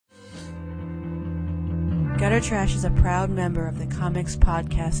Gutter Trash is a proud member of the Comics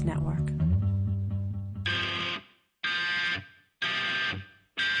Podcast Network.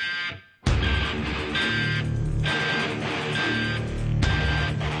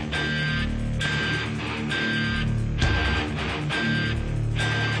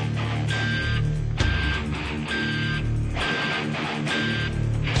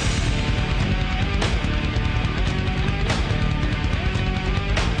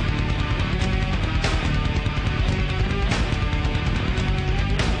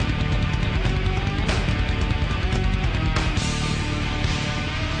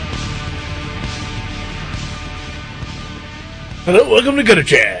 Hello, welcome to Gutter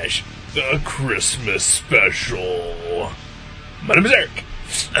Trash, the Christmas special. My name is Eric.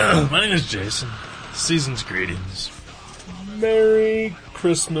 My name is Jason. Season's greetings. Merry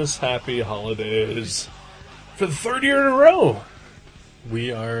Christmas, happy holidays. For the third year in a row.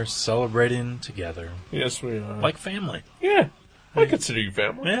 We are celebrating together. Yes, we are. Like family. Yeah, I consider you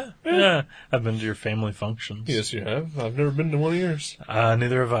family. Yeah. I've been to your family functions. Yes, you have. I've never been to one of yours.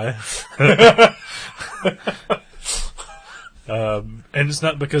 Neither have I. And it's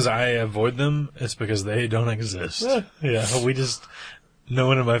not because I avoid them, it's because they don't exist. Yeah, we just, no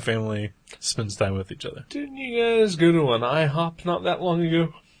one in my family spends time with each other. Didn't you guys go to an IHOP not that long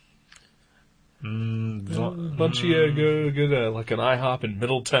ago? Bunch of you go to like an IHOP in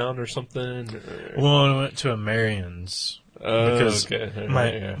Middletown or something? Well, I went to a Marion's. Because okay. my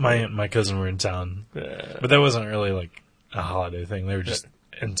aunt and my cousin were in town. Yeah. But that wasn't really like a holiday thing. They were just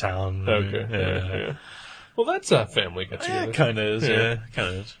in town. Okay. Yeah. Well, that's a family get together. It kind of is, yeah. Kind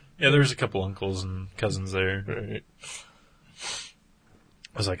of is. Yeah, there was a couple uncles and cousins there. Right.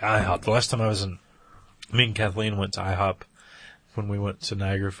 I was like, IHOP. The last time me and Kathleen went to IHOP when we went to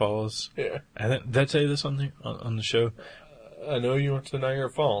Niagara Falls. Yeah. And did I tell you this on the show? I know you went to Niagara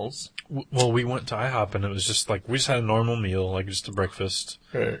Falls. Well, we went to IHOP and it was just like, we just had a normal meal, like just a breakfast.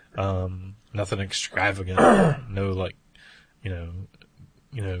 Right. Nothing extravagant. No like, you know,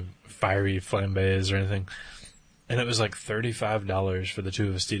 fiery flambés or anything. And it was like $35 for the two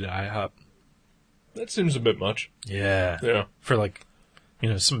of us to eat at IHOP. That seems a bit much. Yeah. Yeah. For like,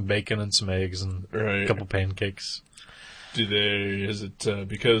 some bacon and some eggs and a couple pancakes. Is it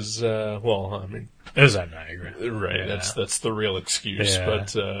because, it was at Niagara. Right, Yeah. that's the real excuse, Yeah.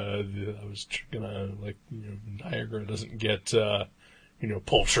 but, I was gonna, Niagara doesn't get,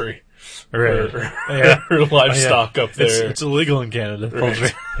 poultry. Right. Or livestock up there. It's illegal in Canada, poultry.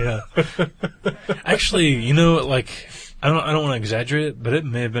 Right. Yeah. Actually, I don't want to exaggerate it, but it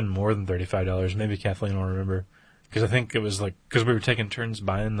may have been more than $35. Maybe Kathleen will remember. Because I think it was because we were taking turns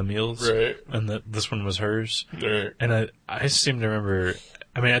buying the meals. Right. And this one was hers. Right. And I seem to remember,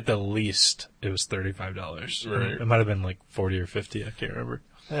 at the least, it was $35. Right. It might have been like 40 or 50, I can't remember.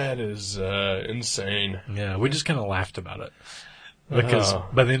 That is, insane. Yeah, we just kind of laughed about it. Because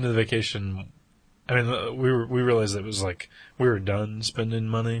by the end of the vacation, we realized that it was like we were done spending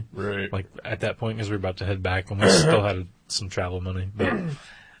money. Right. Like at that point, because we were about to head back, and we still had some travel money. But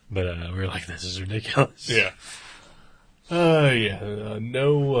we were like, this is ridiculous. Yeah.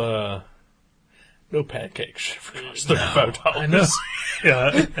 No pancakes for $35. I know.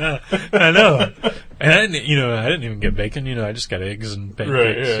 Yeah, I know. And I didn't even get bacon. I just got eggs and pancakes.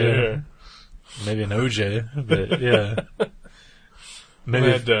 Right. Yeah. Maybe an OJ, but yeah.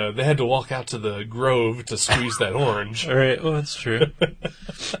 Maybe they had to walk out to the Grove to squeeze that orange. All right, well that's true.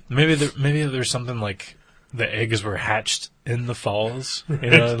 maybe there's something like the eggs were hatched in the falls.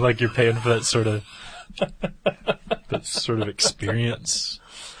 Like you're paying for that sort of experience.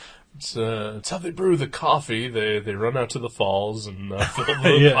 It's how they brew the coffee. They run out to the falls and fill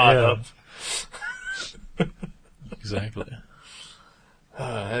the pot up. Exactly.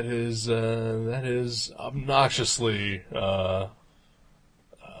 That is obnoxiously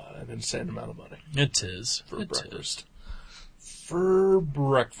an insane amount of money. It is for breakfast. For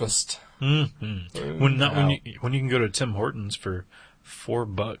breakfast. Mm-hmm. When you can go to Tim Hortons for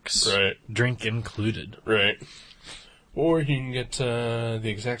 $4, right? Drink included, right? Or you can get the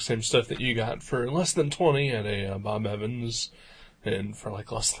exact same stuff that you got for less than $20 at a Bob Evans, and for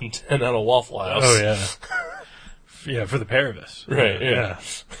like less than $10 at a Waffle House. Oh yeah, yeah, for the pair of us, right? Yeah.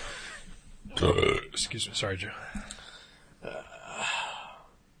 Excuse me, sorry, Joe.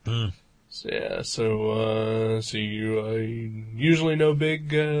 So you usually no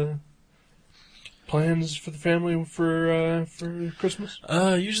big plans for the family for Christmas?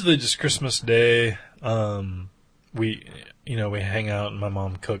 Usually just Christmas Day. We hang out and my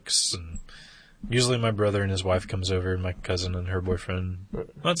mom cooks, and usually my brother and his wife comes over, and my cousin and her boyfriend.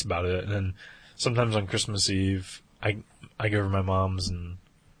 That's about it. And then sometimes on Christmas Eve, I go over to my mom's, and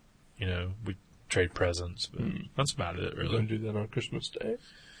we trade presents, but that's about it, We really. don't do that on Christmas Day.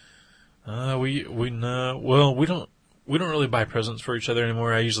 We no, well, we don't really buy presents for each other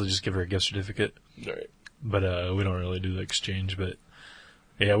anymore. I usually just give her a gift certificate, Right. but we don't really do the exchange. But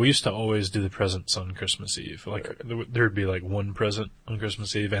yeah, we used to always do the presents on Christmas Eve. Like there'd be like one present on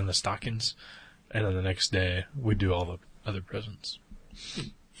Christmas Eve and the stockings, and then the next day we'd do all the other presents.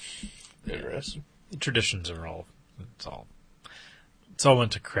 Interesting. The traditions are all it's all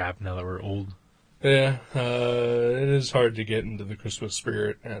went to crap now that we're old. Yeah, it is hard to get into the Christmas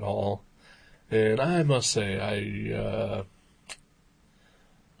spirit at all. And I must say,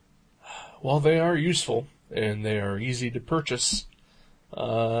 while they are useful and they are easy to purchase,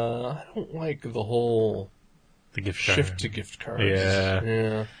 I don't like the whole The gift card. shift to gift cards. Yeah.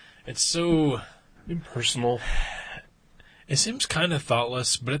 Yeah. It's so. Impersonal. It seems kind of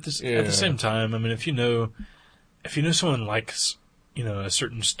thoughtless, but at Yeah. the same time, I mean, if you know someone likes, a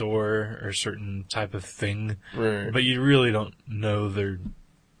certain store or a certain type of thing, Right. but you really don't know their,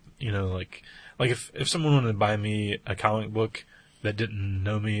 like if someone wanted to buy me a comic book that didn't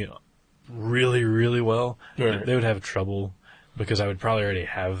know me really, really well, Right. they would have trouble because I would probably already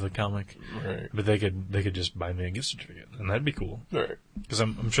have the comic, Right. but they could just buy me a gift certificate, and that'd be cool. Right. Because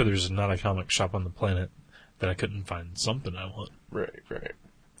I'm sure there's not a comic shop on the planet that I couldn't find something I want. Right. Right.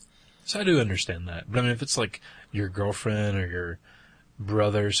 So I do understand that. But I mean, if it's like your girlfriend or your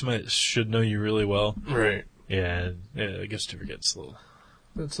brother, somebody that should know you really well, Right. yeah, the gift certificate's a little...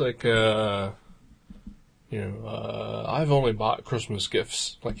 It's like, I've only bought Christmas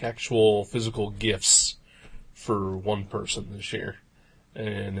gifts, like actual physical gifts, for one person this year.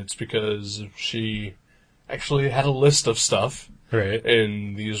 And it's because she actually had a list of stuff, Right.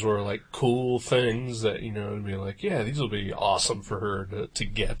 and these were like cool things that, to be like, yeah, these will be awesome for her to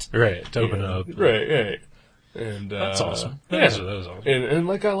get. Right, to open You know? up. Right, right. And, That's awesome. Yeah. That is awesome. And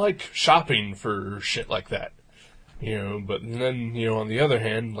like, I like shopping for shit like that. But then, on the other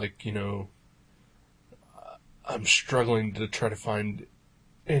hand, like, I'm struggling to try to find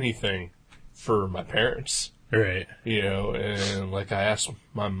anything for my parents. Right. And like I asked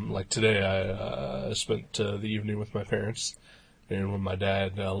like today I spent the evening with my parents, and when my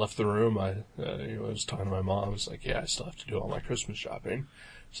dad left the room, I was talking to my mom. I was like, yeah, I still have to do all my Christmas shopping.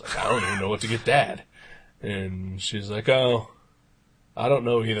 It's like, I don't even know what to get Dad. And she's like, oh, I don't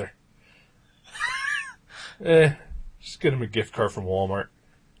know either. Just get him a gift card from Walmart.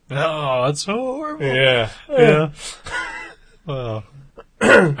 Oh, that's so horrible. Yeah. Yeah. Well,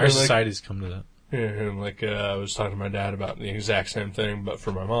 our society's come to that. Yeah, and like I was talking to my dad about the exact same thing, but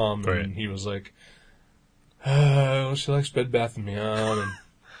for my mom, Right. and he was like, well, she likes Bed Bath & Beyond, and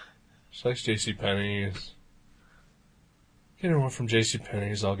she likes JCPenney's. Get her one from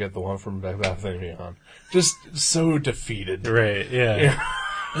JCPenney's, I'll get the one from Bed Bath & Beyond. Just so defeated. Right, yeah. Yeah.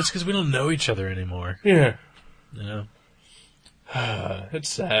 That's because we don't know each other anymore. Yeah. It's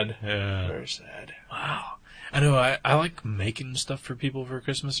sad. Yeah. Very sad. Wow. I know, I like making stuff for people for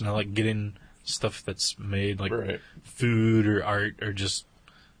Christmas, and I like getting stuff that's made, like Right. food or art or just,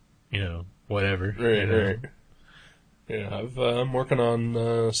 whatever. Right, right. Yeah, I'm working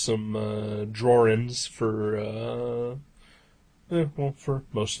on some drawings for, for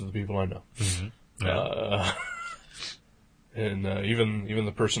most of the people I know. Mm-hmm. Yeah. And even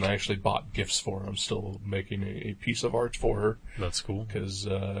the person I actually bought gifts for, I'm still making a piece of art for her, That's cool. because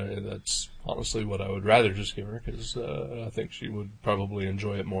that's honestly what I would rather just give her, because I think she would probably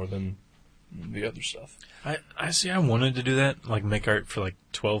enjoy it more than the other stuff. I see. I wanted to do that, like make art for like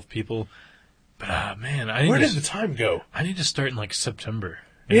 12 people, but man, Where did the time go? I need to start in like September.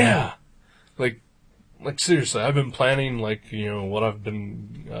 Yeah. Like seriously, I've been planning, like, what I've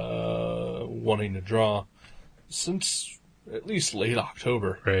been wanting to draw since at least late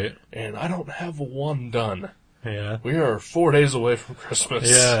October. Right. And I don't have one done. Yeah. We are 4 days away from Christmas.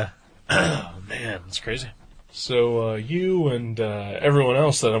 Yeah. Oh man, that's crazy. So you and everyone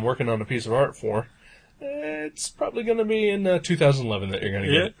else that I'm working on a piece of art for, it's probably going to be in 2011 that you're going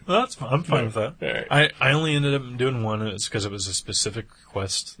to get it. well, that's fine. I'm fine with that. All right. I only ended up doing one. It's because it was a specific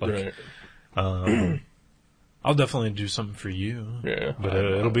request. Like, Right. I'll definitely do something for you. Yeah. But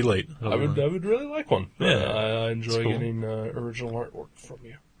it'll be late. I would really like one. Yeah. I enjoy It's cool. getting original artwork from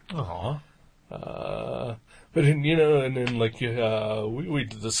you. Aw. But and then like we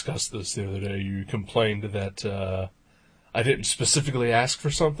discussed this the other day. You complained that I didn't specifically ask for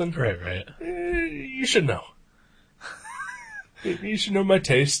something. Right. You should know. You should know my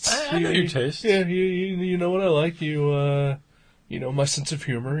tastes. I know your tastes. Yeah, you know what I like. You know my sense of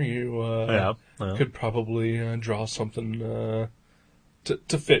humor. You Yeah. could probably draw something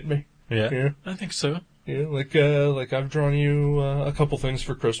to fit me. Yeah. Yeah. I think so. Yeah, like I've drawn you a couple things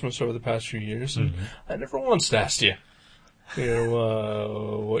for Christmas over the past few years, and I never once asked you,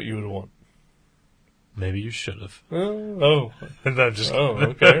 what you would want. Maybe you should have. No, I'm just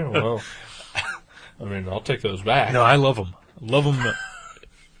oh, kidding. okay, well, I mean, I'll take those back. No, I love them. Love them.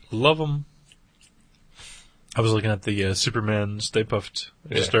 Love them. I was looking at the Superman Stay Puft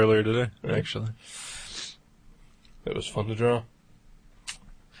just earlier today, actually. It was fun to draw.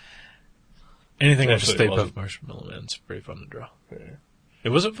 Anything with Actually, Stay it wasn't. Puft Marshmallow Man's pretty fun to draw. Yeah. It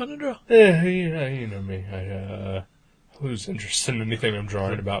wasn't fun to draw? Yeah, you know me. I lose interest in anything I'm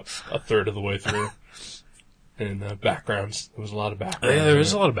drawing about a third of the way through. And backgrounds. There was a lot of backgrounds. Yeah, there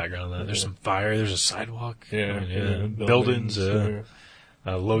is a lot of background in that. There's some fire, there's a sidewalk. Yeah, I mean, buildings, yeah.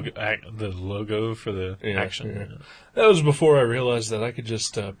 the logo for the action. Yeah. That was before I realized that I could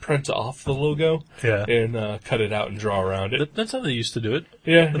just print off the logo Yeah. and cut it out and draw around it. That's how they used to do it.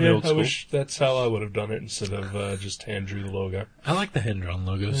 Yeah, in the old I school. wish that's how I would have done it instead of just hand drew the logo. I like the hand-drawn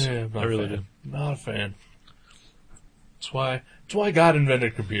logos. Yeah, I really do. Not a fan. That's why God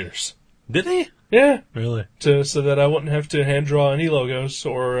invented computers. Did he? Yeah, Really? so that I wouldn't have to hand draw any logos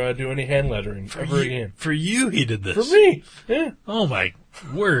or do any hand lettering ever again. For you, he did this. For me, yeah. Oh my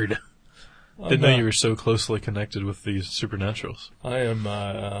word. I'm Didn't know you were so closely connected with these supernaturals. I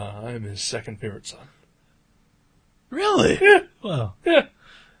am his second favorite son. Really? Yeah, Wow. yeah.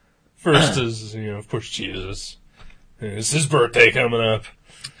 First is, of course, Jesus. It's his birthday coming up.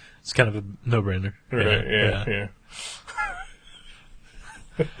 It's kind of a no-brainer. Right, yeah.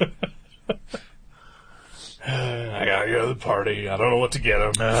 I gotta go to the party. I don't know what to get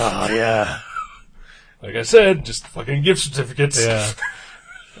him. Oh, yeah. Like I said, just fucking gift certificates. Yeah.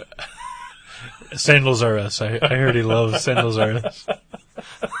 Sandals R Us. I heard he loves Sandals R Us.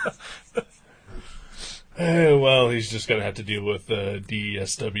 Well, he's just gonna have to deal with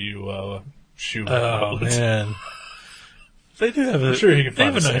DSW shoe. Oh, outlets. man. They do have a... I'm sure he can They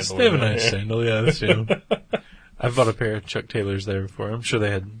find have a a nice, sandal they have a in there, nice yeah. sandal, yeah, that's true. I've bought a pair of Chuck Taylors there before. I'm sure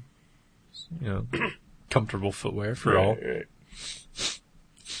they had, comfortable footwear for all. Right.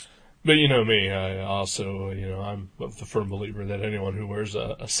 But you know me, I also, I'm of the firm believer that anyone who wears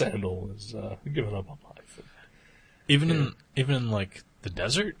a sandal is giving up on life. Even in like the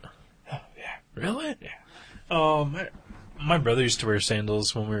desert? Oh, yeah. Really? Yeah. Oh, my brother used to wear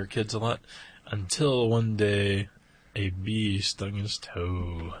sandals when we were kids a lot, until one day a bee stung his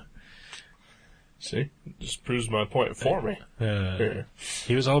toe. See? It just proves my point for me. Yeah.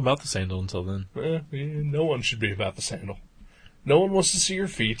 He was all about the sandal until then. No one should be about the sandal. No one wants to see your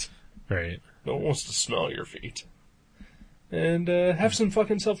feet. Right. No one wants to smell your feet. And have some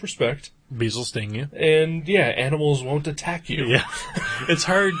fucking self-respect. Bees will sting you. And, animals won't attack you. Yeah. It's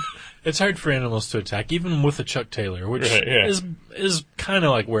hard for animals to attack, even with a Chuck Taylor, which is kind of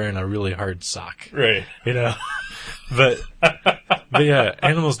like wearing a really hard sock. Right. But yeah,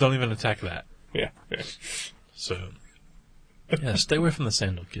 animals don't even attack that. Yeah. So, yeah, stay away from the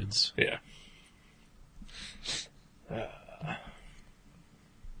sandal, kids. Yeah.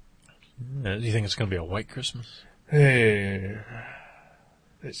 Do you think it's going to be a white Christmas? Hey.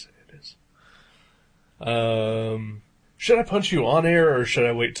 They say it is. Should I punch you on air or should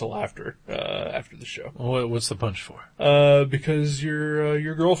I wait till after the show? What's the punch for? Because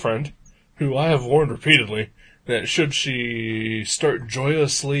your girlfriend, who I have warned repeatedly that should she start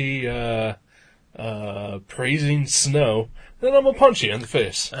joyously praising snow, then I'm gonna punch you in the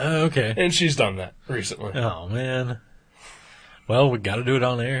face. Okay. And she's done that recently. Oh, man. Well, we got to do it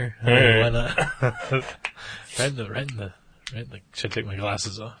on air. Hey. Why not? right in the. Should I take my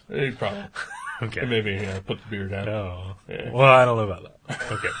glasses off? Probably. Okay. Maybe put the beer down. Oh. Yeah. Well, I don't know about that.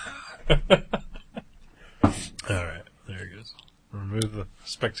 Okay. All right. There it goes. Remove the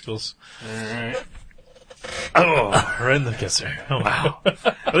spectacles. Alright. Oh, right in the kisser. Oh, wow.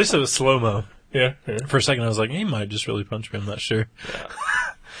 At least it was slow-mo. Yeah. For a second, I was like, he might just really punch me. I'm not sure. Yeah.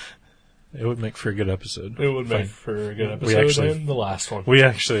 It would make for a good episode. It would make for a good episode and the last one. We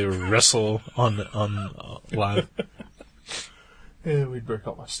actually wrestle on live. Yeah, we'd break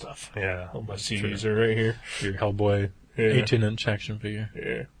all my stuff. Yeah. All my CDs are right here. Your Hellboy 18-inch action figure.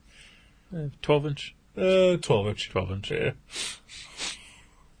 Yeah. 12-inch? 12-inch. 12-inch. Yeah.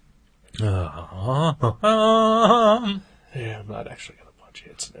 Yeah, I'm not actually going to punch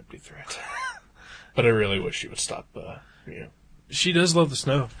you. It's an empty threat. But I really wish you would stop, She does love the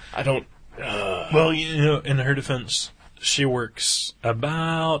snow. I don't... Well, in her defense, she works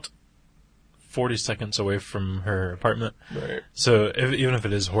about 40 seconds away from her apartment. Right. So even if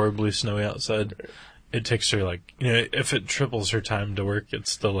it is horribly snowy outside, it takes her if it triples her time to work,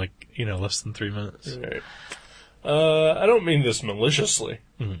 it's still less than 3 minutes. Right. I don't mean this maliciously,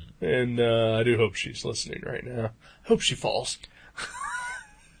 Mm-hmm. and I do hope she's listening right now. I hope she falls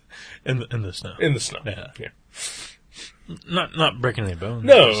In the snow. in the snow. Yeah. yeah. Not breaking any bones.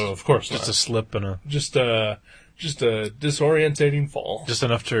 No, Just, of course just not. a slip and Just a disorientating fall. just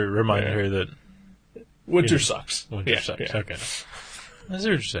enough to remind Yeah. her that Winter you know, sucks. winter Yeah, sucks. Yeah. Okay. That's what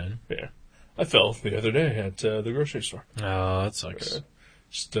you're saying. Yeah. I fell the other day at the grocery store. Oh, that sucks.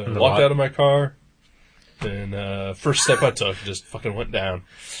 Just In the walked lot? out of my car, and first step I took just fucking went down.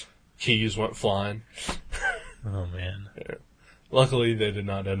 Keys went flying. Oh man. Luckily, they did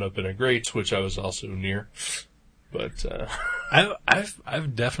not end up in a grate, which I was also near. But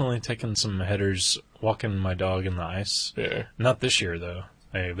I've definitely taken some headers walking my dog in the ice. yeah, Not this year though.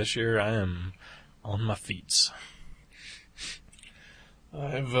 Hey, this year I am on my feet.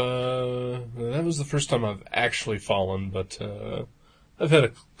 that was the first time I've actually fallen, but I've had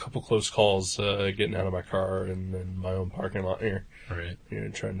a couple close calls getting out of my car in my own parking lot here, Right.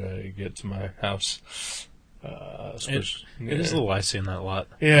 trying to get to my house. It is a little icy in that lot.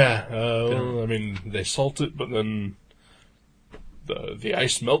 Yeah, well, I mean, they salt it, but then the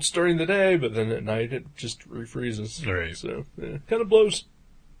ice melts during the day, but then at night it just refreezes. Right. So, kind of blows.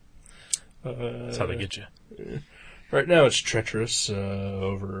 That's how they get you. Right now it's treacherous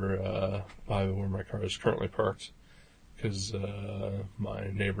over by where my car is currently parked, because my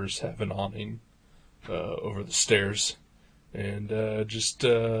neighbors have an awning over the stairs, and just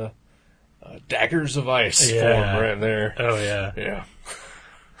daggers of ice Yeah. form right there. Oh yeah. Yeah,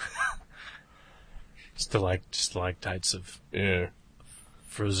 Stalactites of yeah.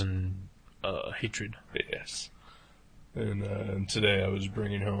 frozen hatred. Yes. And today I was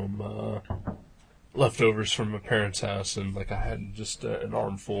bringing home leftovers from my parents' house, and I had just an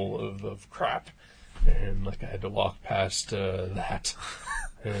armful of crap, and I had to walk past that,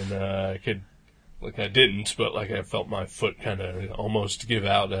 and I didn't, but I felt my foot kind of almost give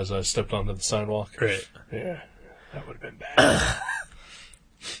out as I stepped onto the sidewalk. Right. Yeah, that would have been bad.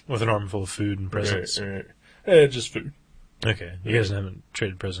 With an armful of food and presents. Right. Just food. Okay. You guys haven't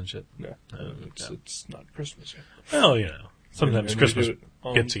traded presents yet? No, No. it's not Christmas yet. Well, sometimes And we Christmas do it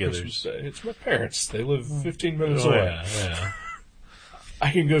on get-togethers. Christmas Day. It's my parents. They live 15 minutes Oh, away. yeah.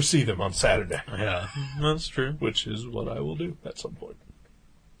 I can go see them on Saturday, Yeah. That's true. which is what I will do at some point.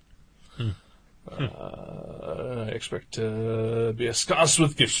 I expect to be ensconced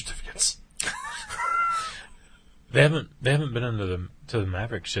with gift certificates. They haven't been into the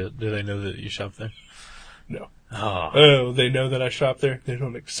Mavericks yet. Do they know that you shop there? No. Oh. Oh, they know that I shop there. They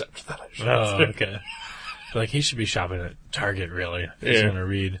don't accept that I shop Oh, there. okay. He should be shopping at Target, really. If he's Yeah. going to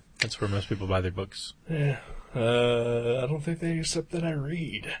read. That's where most people buy their books. Yeah. I don't think they accept that I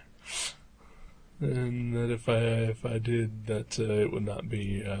read. And that if I did, that it would not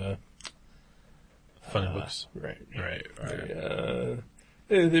be Funny books. right. Right.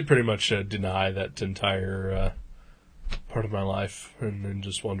 They pretty much deny that entire part of my life, and then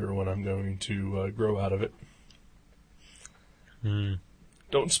just wonder when I'm going to grow out of it.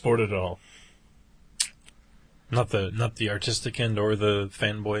 Don't support it at all. Not the artistic end or the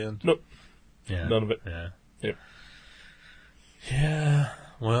fanboy end? Nope. Yeah. None of it. Yeah. Yep. Yeah.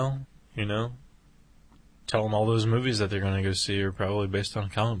 Well, tell them all those movies that they're going to go see are probably based on a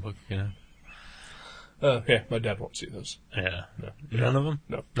comic book, Yeah, my dad won't see those. Yeah. No. None of them?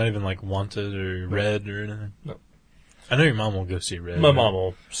 No. Not even Wanted or Red or anything? No. I know your mom will go see Red. My mom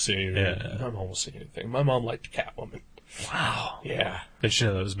will see. Yeah. My mom will see anything. My mom liked Catwoman. Wow. Yeah. Did she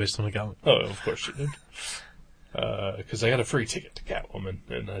know that was based on a comic? Oh, of course she did. Because I got a free ticket to Catwoman,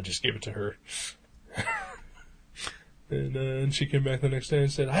 and I just gave it to her. and she came back the next day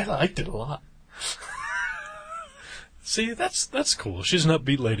and said, I liked it a lot. See, that's cool. She's an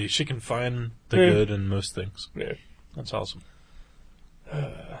upbeat lady. She can find the Yeah. good in most things. Yeah. That's awesome.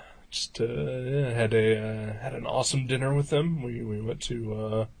 Just had an awesome dinner with them. We went to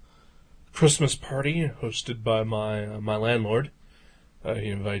a Christmas party hosted by my landlord. He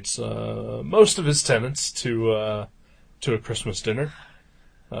invites most of his tenants to a Christmas dinner,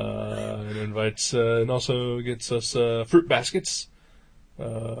 and invites and also gets us fruit baskets,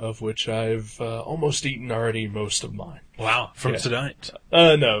 of which I've almost eaten already most of mine. Wow. From Yeah. tonight.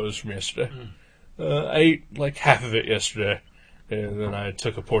 No, it was from yesterday. I ate half of it yesterday, and then I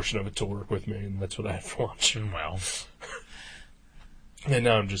took a portion of it to work with me, and that's what I had for lunch. Wow. And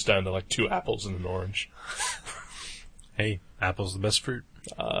now I'm just down to 2 apples and an orange. Hey, apple's the best fruit.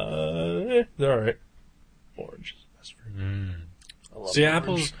 They're alright. Orange is the best fruit. I love See,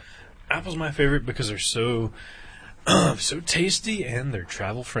 orange. apple's my favorite because they're so tasty and they're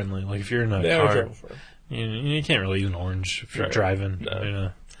travel friendly. If you're in a They are car, travel friendly. you can't really eat an orange if you're Right. driving.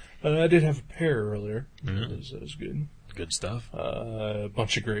 No. I did have a pear earlier. Mm. That was good. Good stuff. A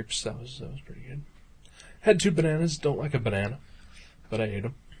bunch of grapes. That was pretty good. Had 2 bananas. Don't like a banana, but I ate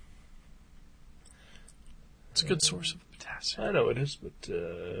them. It's a good source of potassium. I know it is, but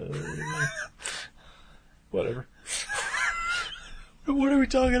whatever. What are we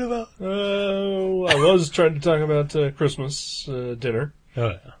talking about? I was trying to talk about Christmas dinner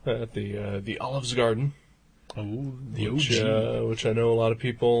Oh, yeah. at the Olives Garden. Oh, the which, OG. which I know a lot of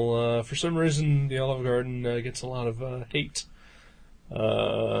people, for some reason, the Olive Garden gets a lot of hate.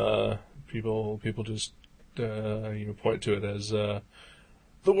 People just point to it as the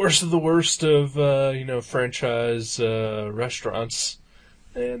worst of the worst of franchise restaurants,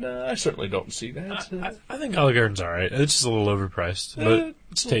 and I certainly don't see that. I think Olive Garden's all right. It's just a little overpriced, but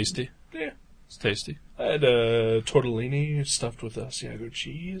it's tasty. Yeah, It's tasty. I had tortellini stuffed with Asiago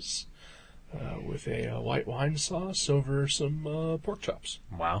cheese. With a white wine sauce over some pork chops.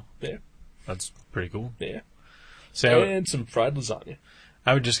 Wow. Yeah. That's pretty cool. Yeah. So And some fried lasagna.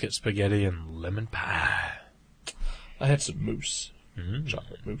 I would just get spaghetti and lemon pie. I had some mousse. Mm.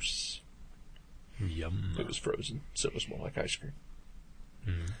 Chocolate mousse. Yum. It was frozen, so it was more like ice cream.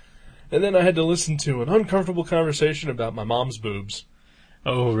 Mm. And then I had to listen to an uncomfortable conversation about my mom's boobs.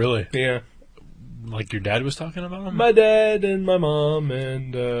 Oh, really? Yeah. Like your dad was talking about them? My dad and my mom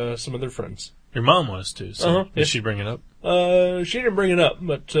and some of their friends. Your mom was, too. So Uh-huh, did yeah. she bring it up? She didn't bring it up,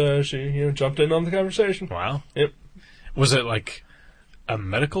 but she jumped in on the conversation. Wow. Yep. Was it like a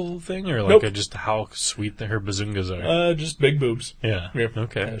medical thing or like Nope. just how sweet her bazungas are? Just big boobs. Yeah. Yeah.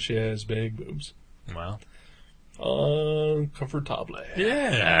 Okay. She has big boobs. Wow. Uncomfortable.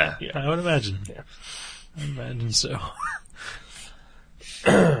 Yeah. Yeah. I would imagine. Yeah. I imagine so.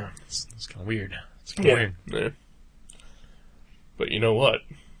 It's kind of weird. It's kind of weird. Yeah. But you know what?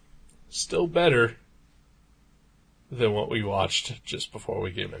 Still better than what we watched just before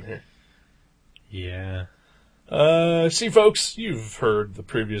we came in here. Yeah. See, folks, you've heard the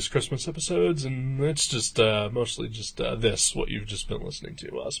previous Christmas episodes, and it's just mostly just this, what you've just been listening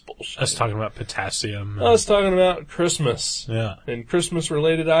to. Us bullshit. Us talking about potassium. and- Us talking about Christmas Yeah. and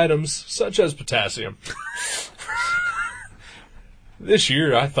Christmas-related items, such as potassium. This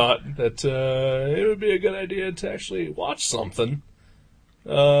year, I thought that it would be a good idea to actually watch something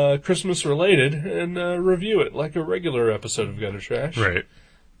Christmas-related and review it like a regular episode of Gutter Trash. Right.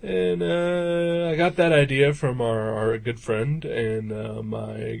 And I got that idea from our good friend and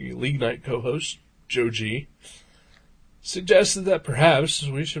my League Night co-host, Joe G. Suggested that perhaps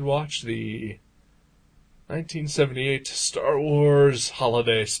we should watch the 1978 Star Wars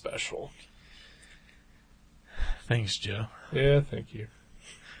Holiday Special. Thanks, Joe. Yeah, thank you.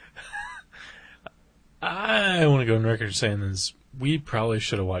 I want to go on record saying this. We probably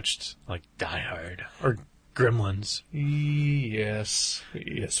should have watched, like, Die Hard or Gremlins. Yes.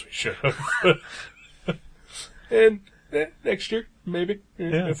 Yes, we should have. And next year, maybe.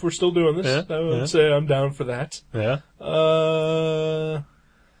 Yeah. If we're still doing this, Yeah, I would yeah. say I'm down for that. Yeah.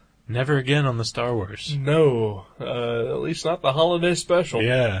 Never again on the Star Wars. No. At least not the holiday special.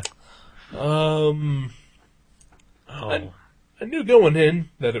 Yeah. Oh. I knew going in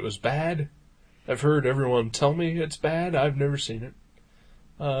that it was bad. I've heard everyone tell me it's bad. I've never seen it.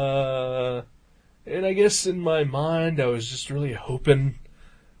 And I guess in my mind, I was just really hoping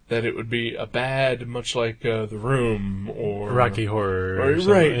that it would be a bad, much like The Room or Rocky Horror. Or, something,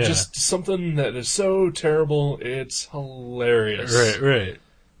 right, yeah. just something that is so terrible, it's hilarious. Right.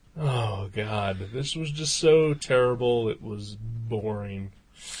 Oh, God. This was just so terrible, it was boring.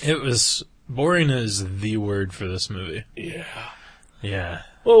 It was... Boring is the word for this movie. Yeah. Yeah.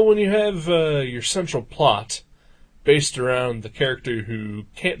 Well, when you have your central plot based around the character who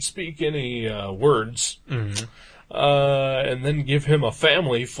can't speak any words, Mm-hmm. and then give him a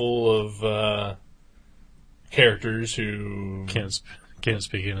family full of characters who... Can't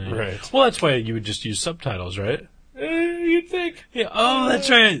speak any. Right. Well, that's why you would just use subtitles, right? You'd think. Yeah. Oh, that's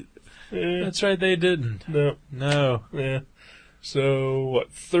right. Eh, That's right. They didn't. No. Yeah. So,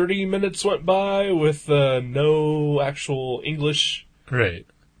 what, 30 minutes went by with no actual English Right.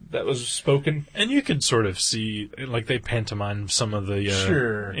 that was spoken? And you could sort of see, like, they pantomime some of the,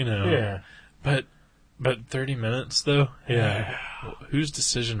 Sure. you know. Yeah. But 30 minutes, though? Yeah. Whose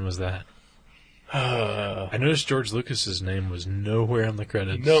decision was that? I noticed George Lucas's name was nowhere on the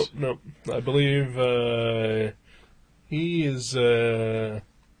credits. Nope. I believe he is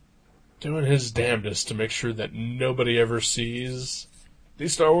doing his damnedest to make sure that nobody ever sees the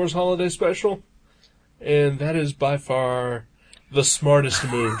Star Wars Holiday Special. And that is by far the smartest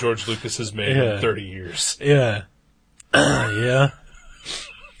move George Lucas has made Yeah. in 30 years. Yeah. Yeah.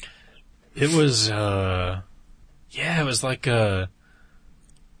 It was, it was like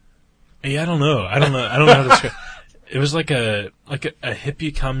Yeah, I don't know. I don't know how to describe. It was like a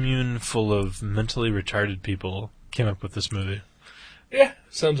hippie commune full of mentally retarded people came up with this movie. Yeah,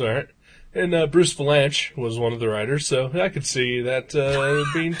 sounds alright. And Bruce Valanche was one of the writers, so I could see that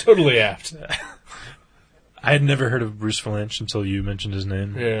being totally apt. I had never heard of Bruce Valanche until you mentioned his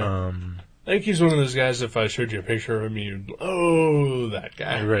name. Yeah. I think he's one of those guys, if I showed you a picture of him, you'd, that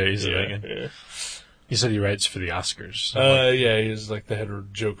guy. Right, he's yeah. You said he writes for the Oscars. Yeah, he's like the head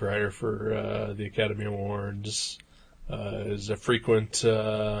joke writer for the Academy Awards. Is a frequent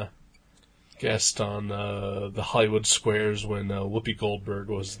guest on the Hollywood Squares when Whoopi Goldberg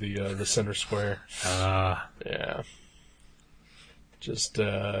was the center square. Yeah. Just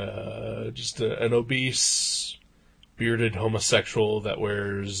an obese, bearded homosexual that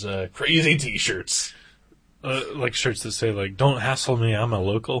wears crazy T-shirts. Like shirts that say, like, don't hassle me, I'm a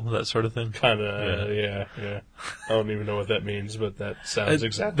local, that sort of thing? Kinda, yeah. I don't even know what that means, but that sounds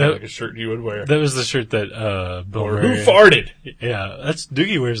exactly like a shirt you would wear. That was the shirt that Bill Or Murray... who farted? Yeah,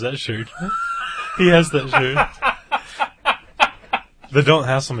 Doogie wears that shirt. He has that shirt. The Don't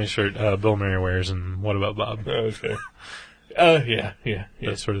Hassle Me shirt Bill Murray wears in What About Bob? Okay. Yeah.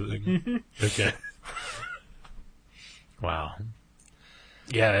 That sort of thing. Okay. Wow.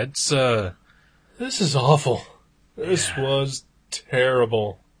 Yeah, it's... This is awful. This was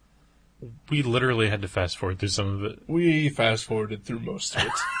terrible. We literally had to fast forward through some of it. We fast forwarded through most of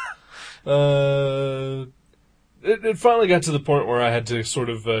it. It finally got to the point where I had to sort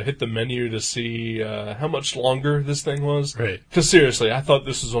of hit the menu to see how much longer this thing was. Right. Because seriously, I thought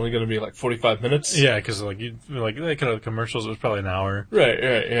this was only going to be like 45 minutes. Yeah, because they could have commercials. It was probably an hour. Right.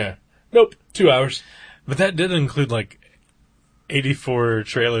 Yeah. Nope, 2 hours. But that did include like 84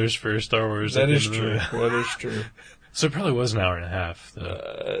 trailers for Star Wars. That is true. That is true. So it probably was an hour and a half.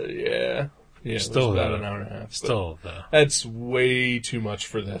 Yeah. Still it was about an hour and a half. Still, though. That's way too much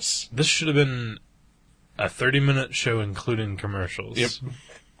for this. This should have been a 30-minute show including commercials. Yep.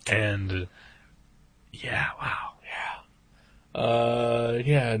 And, yeah, wow.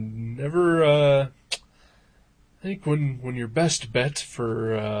 Yeah, never, I think when your best bet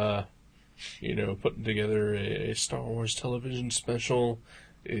for, putting together a Star Wars television special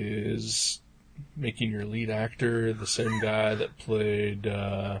is making your lead actor the same guy that played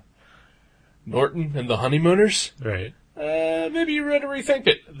Norton in The Honeymooners. Right. Maybe you better rethink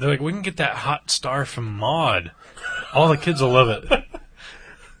it. They're like, we can get that hot star from Maude. All the kids will love it.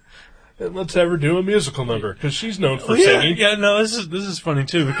 And let's have her do a musical number, because she's known for singing. Yeah, no, this is funny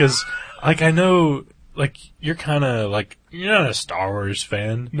too, because, like, I know, like, you're kind of, like, you're not a Star Wars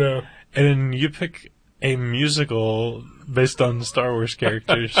fan. No. And you pick a musical based on Star Wars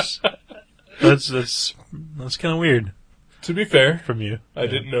characters. That's kind of weird. To be fair, from you, I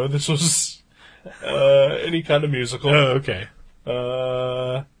didn't know this was any kind of musical. Oh, okay.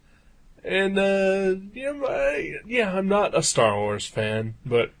 I'm not a Star Wars fan,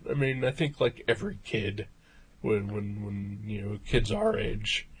 but I mean, I think like every kid, when kids our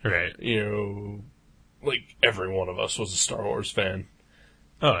age, right? Like every one of us was a Star Wars fan.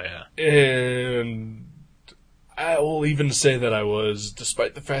 Oh, yeah. And I will even say that I was,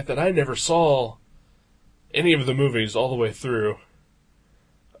 despite the fact that I never saw any of the movies all the way through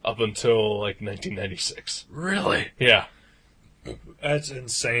up until, like, 1996. Really? Yeah. That's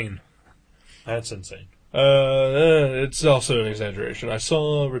insane. It's also an exaggeration. I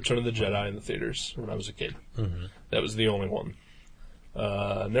saw Return of the Jedi in the theaters when I was a kid. Mm-hmm. That was the only one.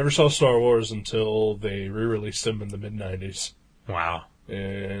 Never saw Star Wars until they re-released them in the mid-90s. Wow.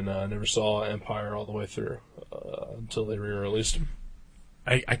 And I never saw Empire all the way through until they re-released them.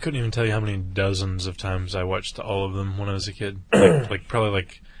 I couldn't even tell you how many dozens of times I watched all of them when I was a kid.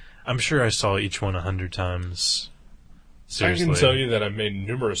 I'm sure I saw each one 100 times. Seriously. I can tell you that I made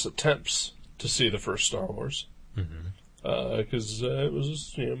numerous attempts to see the first Star Wars. Because it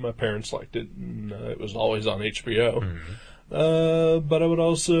was, my parents liked it, and it was always on HBO. Mm-hmm. But I would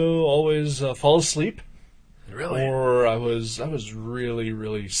also always fall asleep. Really? Or I was really,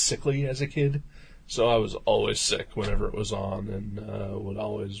 really sickly as a kid, so I was always sick whenever it was on, and would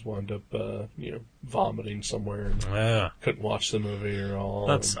always wind up, vomiting somewhere, and couldn't watch the movie or all.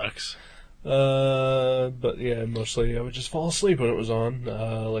 That sucks. But yeah, mostly I would just fall asleep when it was on.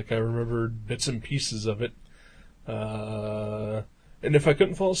 I remembered bits and pieces of it. And if I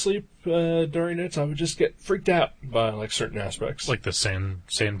couldn't fall asleep during it, I would just get freaked out by like certain aspects, like the sand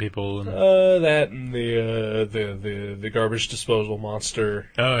people, and that and the garbage disposal monster.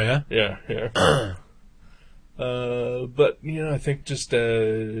 Oh yeah, yeah. But I think just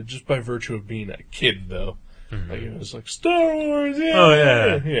by virtue of being a kid, though, Mm-hmm. Like, it was like, Star Wars, yeah! Oh,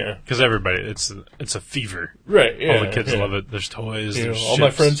 yeah. Yeah. Because everybody, it's a fever. Right, yeah. All the kids love it. There's toys, You know, there's all my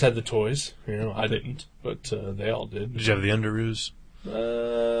ships. friends had the toys. You know, I didn't, but they all did. Did you have the Underoos?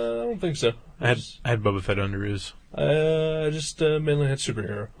 I don't think so. I had Boba Fett Underoos. I just mainly had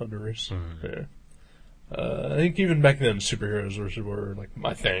superhero underoos. Yeah. I think even back then, superheroes were like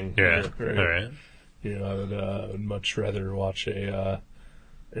my thing. Yeah, Right? all right. You know, I would much rather watch an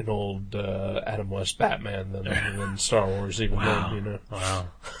old Adam West Batman than Star Wars. Even then, you know. Wow,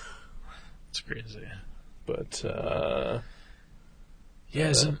 that's crazy. But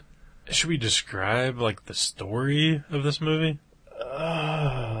yeah, should we describe like the story of this movie?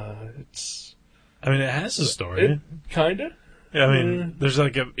 it's I mean, it has a story. Kinda. Yeah, I mean, there's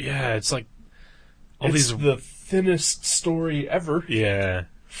like it's like all It's these. the thinnest story ever. Yeah.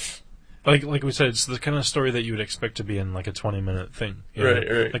 Like we said, it's the kind of story that you would expect to be in like a 20-minute thing. You know?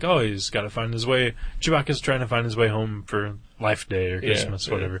 Right. Like, oh, he's got to find his way. Chewbacca's trying to find his way home for Life Day or Christmas,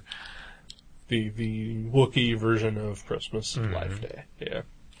 whatever. The Wookiee version of Christmas, Mm-hmm. Life Day. Yeah.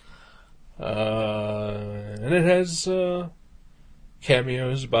 And it has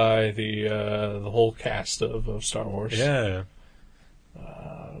cameos by the whole cast of Star Wars. Yeah.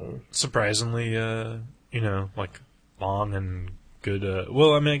 Surprisingly, like long and good.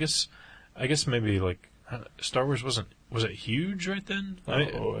 Well, I mean, I guess maybe like Star Wars was it huge right then?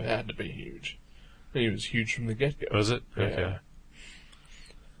 It had to be huge. It was huge from the get-go. Was it? Yeah.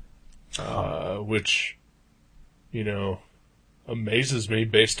 Okay. Which, you know, amazes me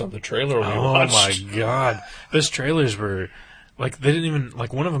based on the trailer we Oh watched. my god. Those trailers were like, they didn't even,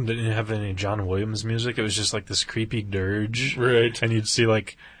 like, one of them didn't even have any John Williams music. It was just like this creepy dirge. Right. And you'd see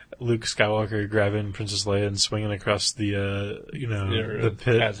like Luke Skywalker grabbing Princess Leia and swinging across the the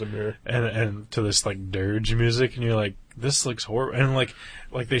pit Casimir. and to this like dirge music, and you're like, this looks horrible. And like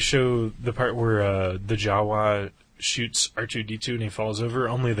they show the part where the Jawa shoots R2-D2 and he falls over,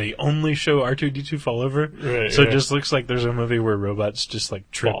 only they only show R2-D2 fall over. Right, so yeah. it just looks like there's a movie where robots just like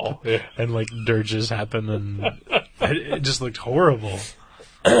trip Fall, yeah. and like dirges happen, and it just looked horrible.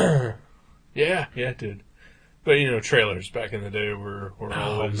 Yeah, it did. But, you know, trailers back in the day were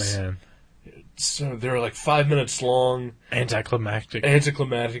always... Oh man. So they were like 5 minutes long, Anticlimactic.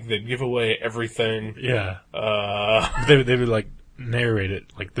 anticlimactic, they'd give away everything. Yeah. Uh, They would like narrate it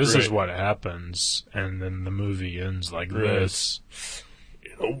like, this is Right. what happens, and then the movie ends like Right. this.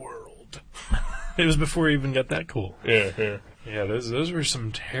 in a world. It was before we even got that cool. Yeah. Yeah, those were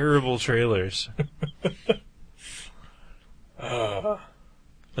some terrible trailers.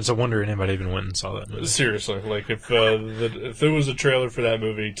 It's a wonder anybody even went and saw that movie. Seriously, like if there was a trailer for that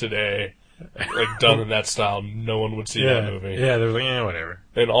movie today, like done in that style, no one would see that movie. Yeah, they're like, whatever.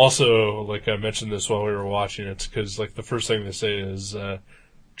 And also, like I mentioned this while we were watching it, because like the first thing they say is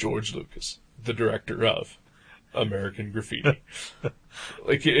George Lucas, the director of American Graffiti.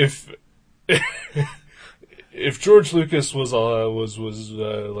 Like if George Lucas was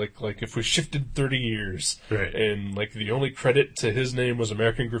like if we shifted 30 years, Right. and like the only credit to his name was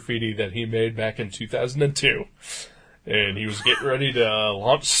American Graffiti that he made back in 2002, and he was getting ready to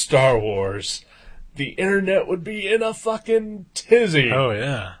launch Star Wars, the internet would be in a fucking tizzy. Oh,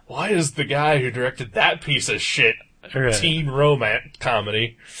 yeah. Why is the guy who directed that piece of shit Right. teen romance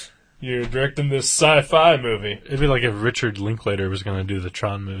comedy, you're directing this sci-fi movie? It'd be like if Richard Linklater was going to do the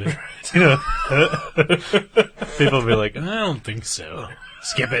Tron movie. You know? People would be like, I don't think so.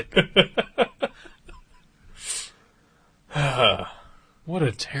 Skip it. What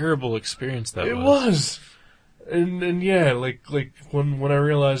a terrible experience that It was. was. And yeah, like when I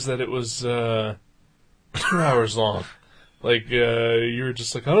realized that it was 2 hours long, like you were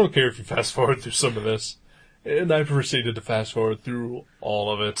just like, I don't care if you fast forward through some of this, and I proceeded to fast forward through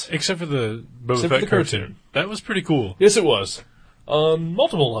all of it. Except for the Boba Except for Fett the cartoon. cartoon. That was pretty cool. Yes, it was on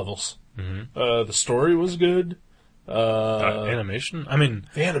multiple levels. Mm-hmm. The story was good. Animation? I mean,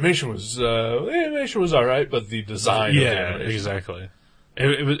 The animation was all right, but the design. of the yeah, animation, exactly.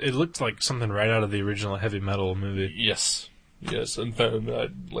 It looked like something right out of the original Heavy Metal movie. Yes, and then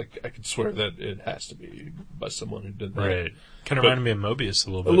I could swear that it has to be by someone who did that. Right. Kind of But- reminded me of Mobius a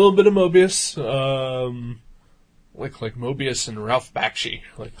little A bit. little bit of Mobius, like Mobius and Ralph Bakshi,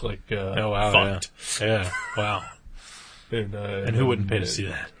 Oh, wow, fucked. Yeah, wow. And who wouldn't pay to see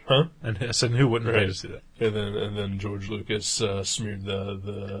that? Huh? And I said, who wouldn't pay Right. to see that? And then George Lucas smeared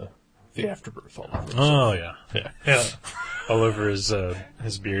the afterbirth all over himself. Oh, yeah. All over his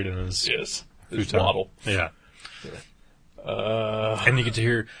beard and his Yes, his futon. waddle. Yeah. And you get to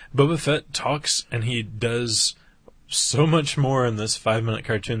hear Boba Fett talks, and he does so much more in this 5-minute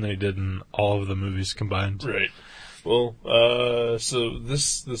cartoon than he did in all of the movies combined. Right. Well, so the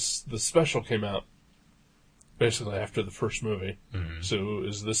special came out basically after the first movie. Mm-hmm. So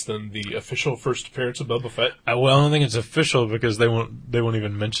is this then the official first appearance of Boba Fett? Well, I don't think it's official because they won't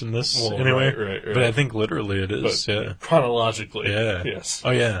even mention this anyway. Right. But I think literally it is. But yeah. chronologically, Yeah. yes.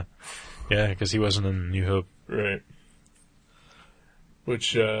 Oh yeah. Yeah, because he wasn't in New Hope. Right.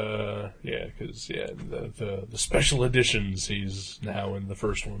 Which, because the special editions, he's now in the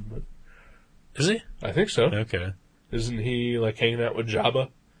first one. But Is he? I think so. Okay. Isn't he like hanging out with Jabba?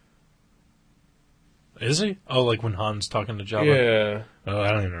 Is he? Oh, like when Han's talking to Jabba? Yeah. Oh,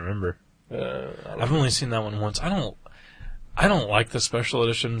 I don't even remember. I've only seen that one once. I don't like the special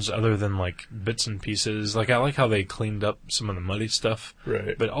editions other than like bits and pieces. Like I like how they cleaned up some of the muddy stuff.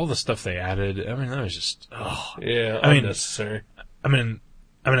 Right. But all the stuff they added, I mean, that was just Unnecessary. I mean,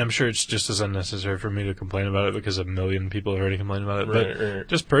 I'm sure it's just as unnecessary for me to complain about it because a million people have already complained about it. Right.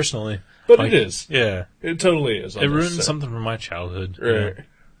 Just personally. But like, it is. Yeah. It totally is. It ruined something from my childhood. Right.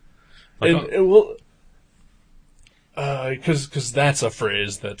 Like, And it will... Because that's a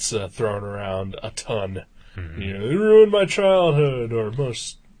phrase that's thrown around a ton. Mm-hmm. You know, it ruined my childhood, or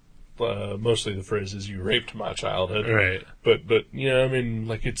mostly the phrase is "you raped my childhood." Right. But I mean,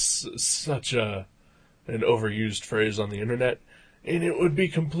 like it's such an overused phrase on the internet, and it would be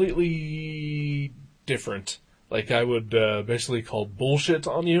completely different. Like I would basically call bullshit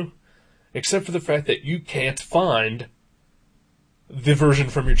on you, except for the fact that you can't find the version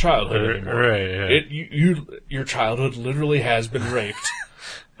from your childhood anymore. Right, yeah. Your childhood literally has been raped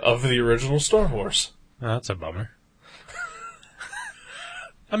of the original Star Wars. Oh, that's a bummer.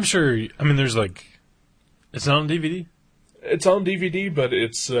 I'm sure, I mean, there's like, it's not on DVD? It's on DVD, but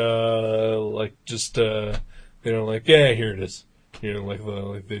it's, yeah, here it is. You know, like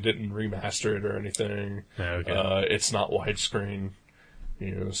they didn't remaster it or anything. Yeah, okay. It's not widescreen.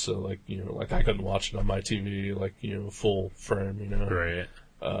 You know, so like I couldn't watch it on my TV, like, full frame, Right.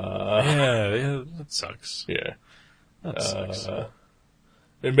 Yeah, that sucks. Yeah. That sucks.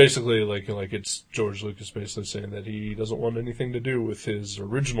 And basically, like it's George Lucas basically saying that he doesn't want anything to do with his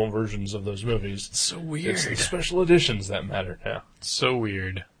original versions of those movies. It's so weird. It's the special editions that matter now. So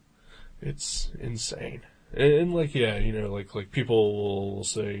weird. It's insane. And like, like people will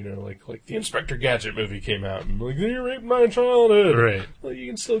say, like the Inspector Gadget movie came out, and like, they raped my childhood. Right. Well, you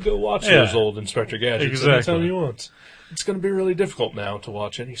can still go watch those old Inspector Gadgets anytime you want. It's going to be really difficult now to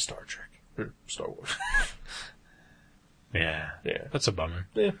watch any Star Trek or Star Wars. Yeah. Yeah. That's a bummer.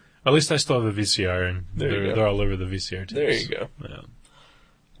 Yeah. At least I still have a VCR, and they're all over the VCR too. There you go.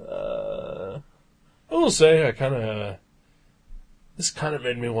 Yeah. I will say, this kind of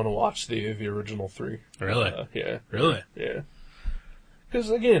made me want to watch the original 3. Really? Yeah. Really? Yeah.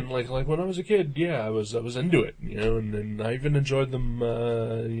 Because again, like when I was a kid, I was into it, and I even enjoyed them,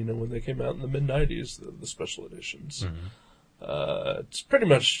 when they came out in the mid '90s, the special editions. Mm-hmm. It's pretty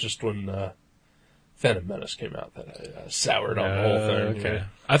much just when Phantom Menace came out that I soured on the whole thing. Okay.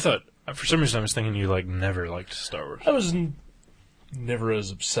 I thought, for some reason, I was thinking you never liked Star Wars. I was never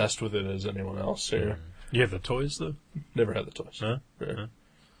as obsessed with it as anyone else here. You have the toys though? Never had the toys. Huh? Yeah. Huh? I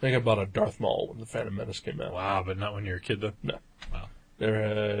think I bought a Darth Maul when the Phantom Menace came out. Wow, but not when you were a kid though? No. Wow. Never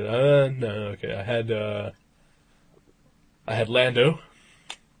had. No. Okay, I had Lando,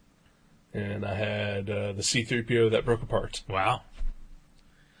 and I had the C-3PO that broke apart. Wow.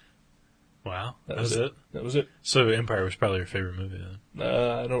 That was it? That was it. So Empire was probably your favorite movie then?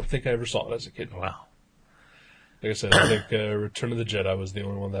 I don't think I ever saw it as a kid. Wow. Like I said, I think Return of the Jedi was the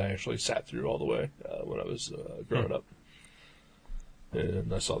only one that I actually sat through all the way when I was growing up,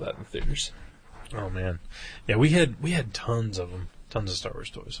 and I saw that in theaters. Oh man, yeah, we had tons of them, tons of Star Wars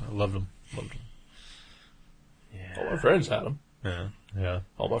toys. I loved them. Yeah. All my friends had them. Yeah.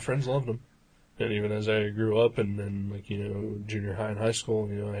 All my friends loved them. And even as I grew up and then, junior high and high school,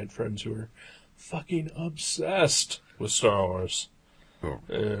 I had friends who were fucking obsessed with Star Wars. Oh.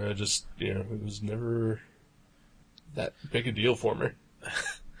 And I just, it was never that big a deal for me.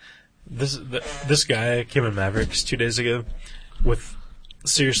 This guy came in Mavericks 2 days ago with,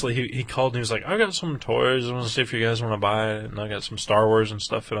 seriously, he called and he was like, I got some toys, I want to see if you guys want to buy it, and I got some Star Wars and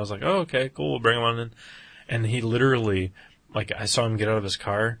stuff, and I was like, oh, okay, cool, we'll bring them on in. And he literally, I saw him get out of his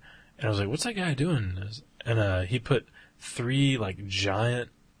car, and I was like, what's that guy doing? And he put 3, giant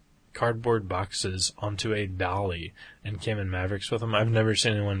cardboard boxes onto a dolly and came in Mavericks with them. I've never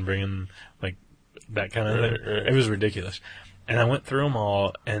seen anyone bring in, that kind of thing. Right. It was ridiculous. And I went through them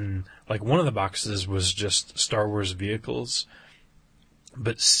all, and, one of the boxes was just Star Wars vehicles.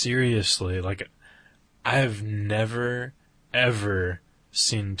 But seriously, I've never, ever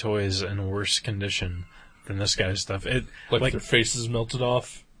seen toys in worse condition than this guy's stuff. Their faces melted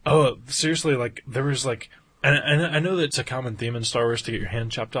off. Oh, seriously, there was, and I know that it's a common theme in Star Wars to get your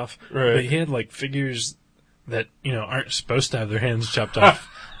hand chopped off. Right. But he had, figures that aren't supposed to have their hands chopped off.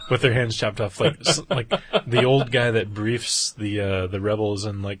 With their hands chopped off, like the old guy that briefs the rebels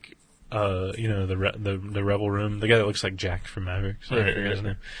in the rebel room, the guy that looks like Jack from Mavericks, I forget his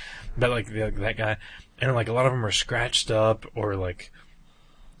name, but like that guy, and like a lot of them are scratched up or like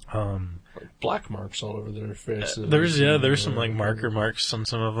black marks all over their faces. There's some like marker marks on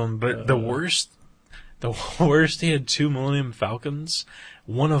some of them, but the worst, he had 2 Millennium Falcons.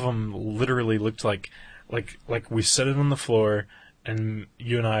 One of them literally looked like we set it on the floor. And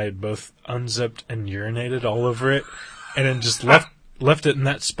you and I had both unzipped and urinated all over it, and then just left it in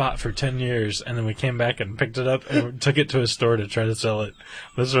that spot for 10 years, and then we came back and picked it up and took it to a store to try to sell it.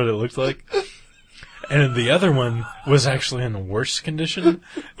 That's what it looked like. And then the other one was actually in worse condition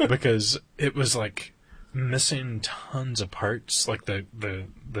because it was like missing tons of parts, like the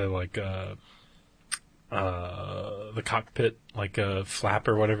cockpit, like a flap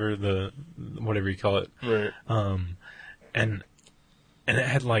or whatever you call it. Right. And it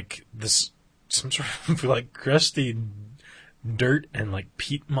had like some sort of like crusty dirt and like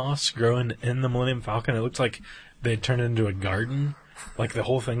peat moss growing in the Millennium Falcon. It looked like they had turned it into a garden. Like the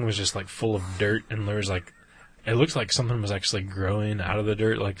whole thing was just like full of dirt, and there was like, it looked like something was actually growing out of the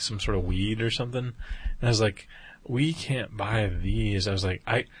dirt, like some sort of weed or something. And I was like, we can't buy these. I was like,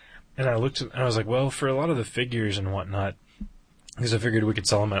 I looked and I was like, well, for a lot of the figures and whatnot, because I figured we could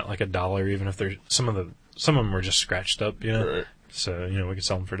sell them at like $1, even if they're some of them were just scratched up, Right. So, we could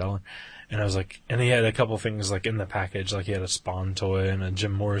sell them for $1. And I was like, and he had a couple things like in the package, like he had a Spawn toy and a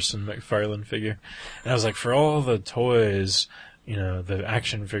Jim Morrison McFarlane figure. And I was like, for all the toys, the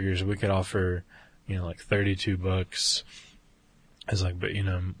action figures, we could offer, like $32. I was like, but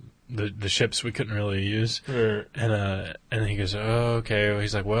the ships we couldn't really use. Right. And he goes, oh, okay. Well,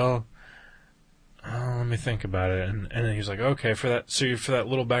 he's like, well, let me think about it. And then he was like, okay, for that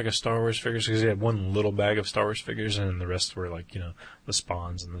little bag of Star Wars figures, because he had one little bag of Star Wars figures, and the rest were like, the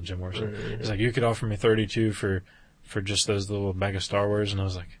Spawns and the Jim Morrison. Right. He's like, you could offer me 32 for just those little bag of Star Wars. And I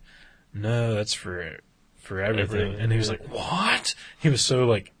was like, no, that's for everything. And he was like, what? He was so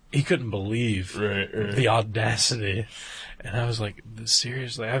like, he couldn't believe the audacity. And I was like,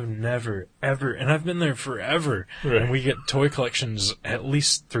 seriously, I've never, ever, and I've been there forever. Right. And we get toy collections at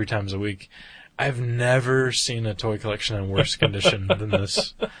least 3 times a week. I've never seen a toy collection in worse condition than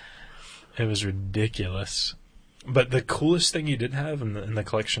this. It was ridiculous. But the coolest thing he did have in the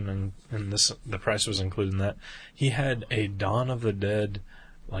collection, and the price was included in that, he had a Dawn of the Dead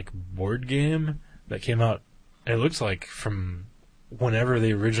like board game that came out. It looked like from whenever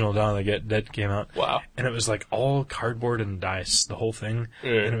the original Dawn of the Dead came out. Wow. And it was like all cardboard and dice, the whole thing.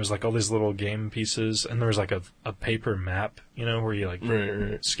 Right. And it was like all these little game pieces, and there was like a paper map, where you like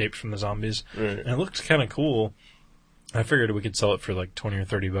escaped from the zombies. Right. And it looked kind of cool. I figured we could sell it for like $20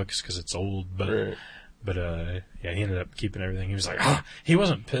 or $30 because it's old, but he ended up keeping everything. He was like, he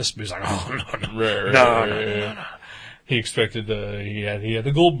wasn't pissed, but he was like, no. He expected he had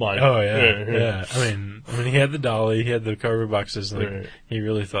the gold mine. Oh yeah. I mean, he had the dolly, he had the cardboard boxes. Like, he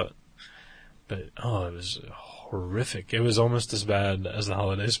really thought, but it was horrific. It was almost as bad as the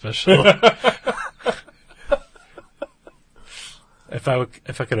holiday special. If I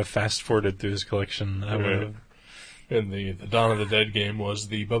could have fast forwarded through his collection, I would have. And the Dawn of the Dead game was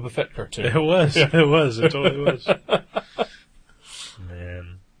the Boba Fett cartoon. It was. It totally was.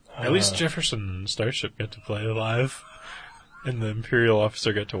 Man. At least Jefferson and Starship got to play live, and the Imperial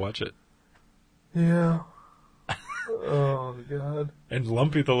officer got to watch it. Yeah. Oh, God. And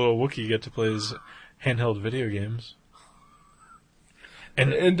Lumpy the little Wookiee got to play his handheld video games.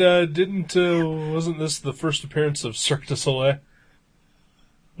 And wasn't this the first appearance of Cirque du Soleil?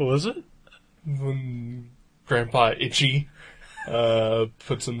 What was it? When Grandpa Itchy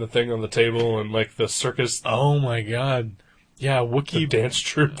puts in the thing on the table and like the circus. Oh my God. Yeah, Wookiee dance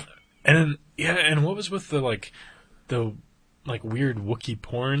troupe. And what was with the weird Wookiee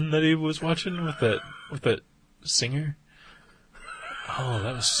porn that he was watching with that singer? Oh,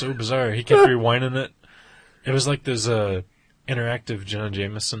 that was so bizarre. He kept rewinding it. It was like those interactive Jenna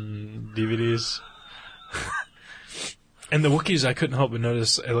Jameson DVDs. And the Wookiees, I couldn't help but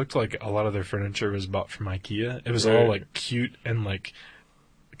notice, it looked like a lot of their furniture was bought from IKEA. It was all like cute and like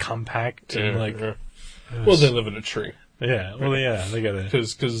compact and like. Well, they live in a tree. Yeah, well, yeah, they got it.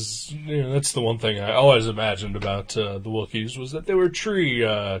 Because that's the one thing I always imagined about the Wookiees was that they were tree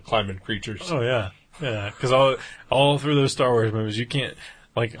climbing creatures. Oh yeah, because all through those Star Wars movies, you can't,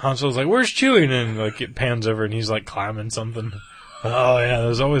 like, Han Solo's like, where's Chewie? And like it pans over and he's like climbing something. Oh yeah, that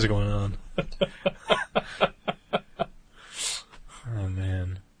was always going on. Oh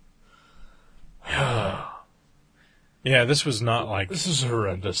man. Yeah, Yeah, this was not like... This is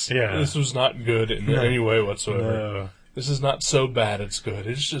horrendous. Yeah. This was not good in any way whatsoever. No. This is not so bad it's good.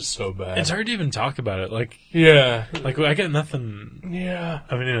 It's just so bad. It's hard to even talk about it. Like, Yeah. like I got nothing... Yeah.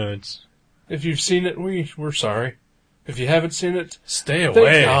 I mean, you know, it's... If you've seen it, we're sorry. If you haven't seen it, Stay thank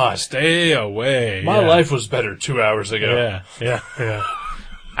away. God. Stay away. My Yeah. life was better 2 hours ago. Yeah.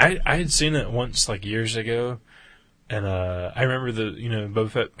 I had seen it once, like, years ago, and I remember the, you know, Boba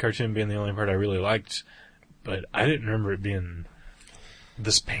Fett cartoon being the only part I really liked, but I didn't remember it being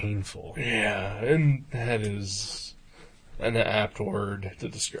this painful. Yeah, and that is an apt word to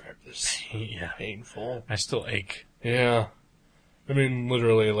describe this. Yeah. Painful. I still ache. Yeah. I mean,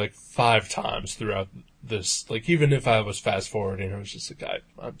 literally, like, 5 times throughout this. Like, even if I was fast-forwarding, I was just like,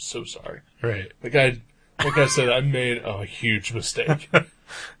 I'm so sorry. Right. Like I said, I made a huge mistake.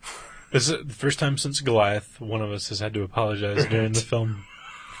 This is the first time since Goliath one of us has had to apologize during the film.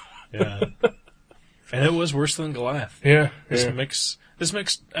 Yeah. And it was worse than Goliath. Yeah. This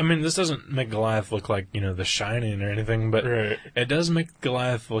makes, I mean, this doesn't make Goliath look like, you know, The Shining or anything, but Right. it does make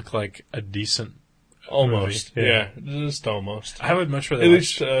Goliath look like a decent Almost. movie. Yeah. Just almost. I would much rather At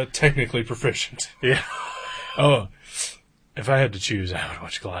watch... least technically proficient. Yeah. Oh, if I had to choose, I would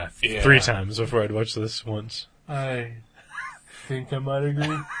watch Goliath 3 times before I'd watch this once. I think I might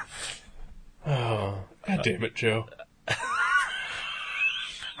agree. Oh, God damn it, Joe.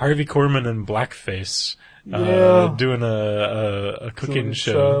 Harvey Korman in blackface, Yeah. doing a cooking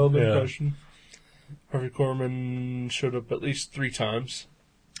show. Child Yeah. impression. Harvey Korman showed up at least 3 times.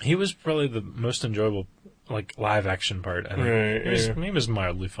 He was probably the most enjoyable, like, live action part. I think. Right, He was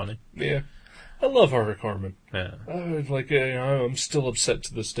mildly funny. Yeah. I love Harvey Korman. Yeah. I'm still upset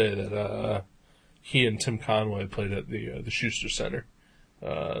to this day that he and Tim Conway played at the Schuster Center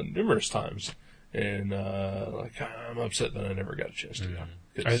numerous times, and I'm upset that I never got a chance to go.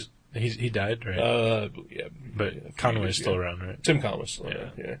 'Cause, He died, right? yeah, but a few Conway's years still ago. around, right? Tim Conway's still Yeah.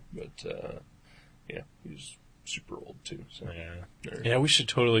 around, yeah, but he's super old too. So. Yeah. Yeah, we should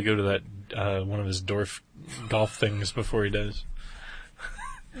totally go to that one of his Dorf golf things before he dies.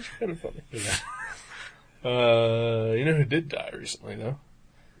 It's kind of funny. You know who did die recently, though?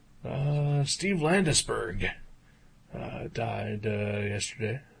 Steve Landesberg died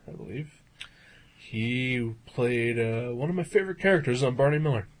yesterday, I believe. He played one of my favorite characters on Barney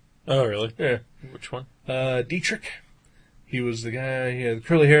Miller. Oh, really? Yeah. Which one? Dietrich. He was the guy, he had the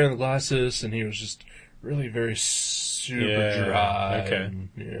curly hair and the glasses, and he was just really very super dry. Okay. And,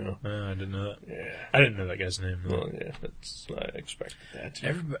 you know, I didn't know that. yeah. I didn't know that guy's name. Well, yeah, I expected that too.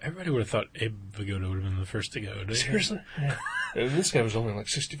 Everybody would have thought Abe Vigoda would have been the first to go. Didn't they? Seriously? Yeah. And this guy was only like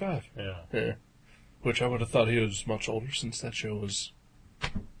 65. Yeah. Yeah. Which I would have thought he was much older since that show was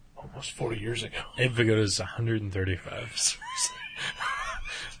almost 40 years ago. Abe Vigoda's 135.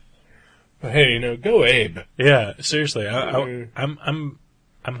 But hey, you know, go Abe. Yeah, seriously.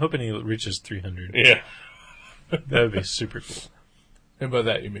 I'm hoping he reaches 300. Yeah. That would be super cool. And by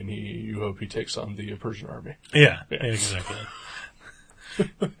that you mean you hope he takes on the Persian army. Yeah, exactly.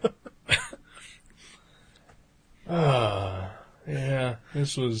 Yeah,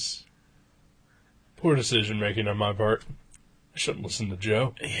 this was poor decision making on my part. I shouldn't listen to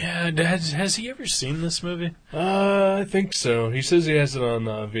Joe. Yeah, has he ever seen this movie? I think so. He says he has it on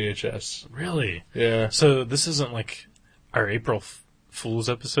VHS. Really? Yeah. So this isn't like our April Fool's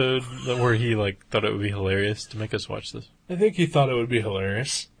episode where he like thought it would be hilarious to make us watch this? I think he thought it would be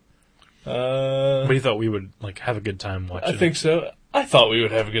hilarious. But he thought we would like have a good time watching it. I think so. I thought we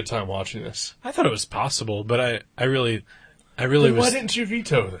would have a good time watching this. I thought it was possible, but I really Then was. why didn't you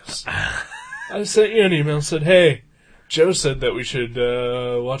veto this? I sent you an email and said, hey, Joe said that we should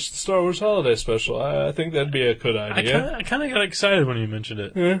watch the Star Wars Holiday Special. I think that'd be a good idea. I kind of got excited when you mentioned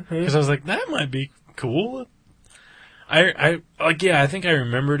it Mm-hmm. because I was like, that might be cool. I think I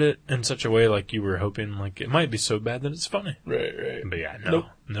remembered it in such a way like you were hoping like it might be so bad that it's funny. Right. But yeah,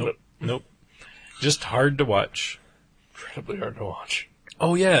 nope. Just hard to watch. Incredibly hard to watch.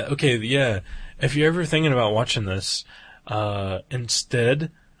 Oh yeah, okay, yeah. If you're ever thinking about watching this,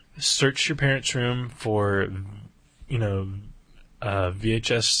 instead search your parents' room for, you know, a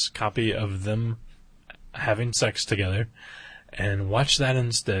VHS copy of them having sex together, and watch that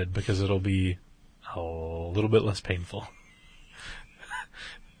instead because it'll be a little bit less painful.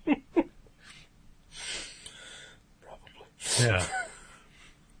 Probably. Yeah.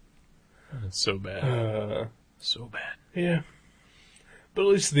 It's so bad. So bad. Yeah. But at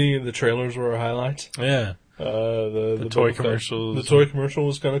least the trailers were a highlight. Yeah. The toy Boba Fett- commercials. The toy commercial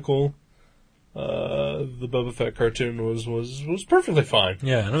was kind of cool. The Boba Fett cartoon was perfectly fine.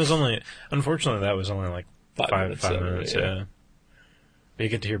 Yeah, and it was only, unfortunately, that was only like 5 minutes. Yeah. Yeah. You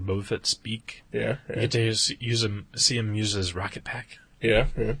get to hear Boba Fett speak. Yeah. You get to see him use his rocket pack. Yeah.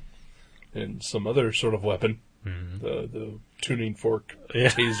 And some other sort of weapon. Mm-hmm. The tuning fork Yeah.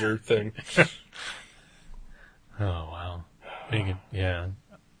 taser thing. Oh, wow. Yeah.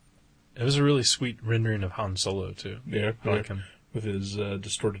 It was a really sweet rendering of Han Solo, too. Yeah. I like him. With his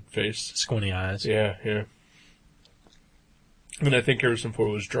distorted face. Squinty eyes. Yeah. And I think Harrison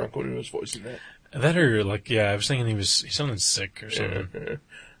Ford was drunk when he was voicing that. That or, like, I was thinking he sounded sick or something. Yeah.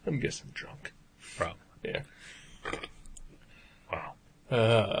 I'm guessing drunk. Probably. Yeah. Wow.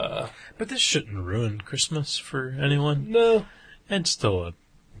 But this shouldn't ruin Christmas for anyone. No. It's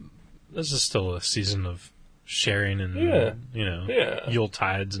this is still a season of sharing and, Yeah. Yule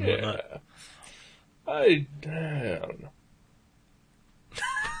tides and whatnot. I don't know.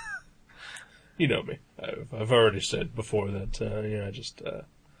 You know me. I've already said before that, I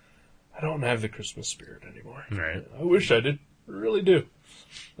don't have the Christmas spirit anymore. Right. I wish I did. I really do.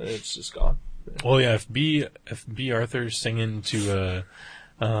 It's just gone. Well, yeah, if B. Arthur's singing to,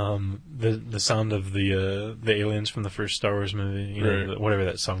 the sound of the aliens from the first Star Wars movie, Right. Whatever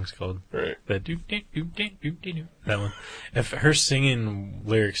that song's called. Right. That that one. If her singing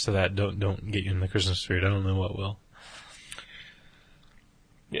lyrics to that don't get you in the Christmas spirit, I don't know what will.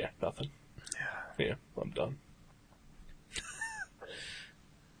 Yeah, nothing. Yeah, I'm done.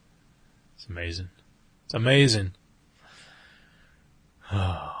 It's amazing. It's amazing.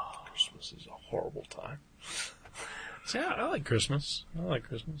 Christmas is a horrible time. See, I like Christmas. I like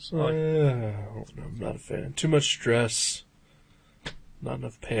Christmas. I'm not a fan. Too much stress. Not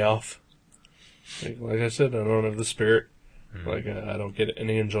enough payoff. Like I said, I don't have the spirit. Like, I don't get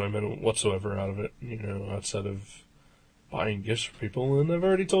any enjoyment whatsoever out of it, outside of buying gifts for people. And I've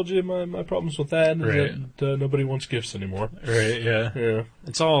already told you my problems with that. Is Right. that nobody wants gifts anymore. Right, yeah. Yeah.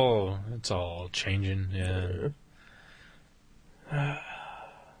 It's all changing, yeah.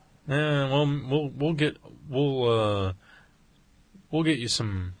 Yeah, well, we'll get you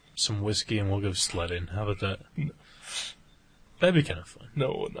some whiskey and we'll go sledding. How about that? No. That'd be kind of fun.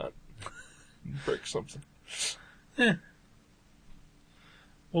 No, it would not. Break something.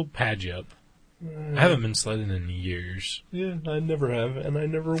 We'll pad you up. I haven't been sledding in years. Yeah, I never have, and I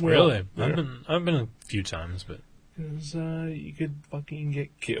never will. Really? Yeah. I've been a few times, but. Because you could fucking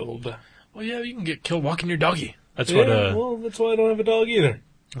get killed. Well, yeah, you can get killed walking your doggy. That's Well, that's why I don't have a dog either.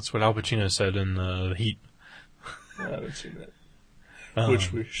 That's what Al Pacino said in The Heat. I haven't seen that. Which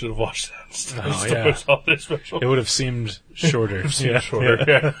Um, we should have watched that instead. Oh, Star yeah. Wars Holiday Special. It would have seemed shorter. Shorter.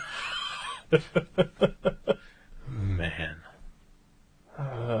 Yeah. Man.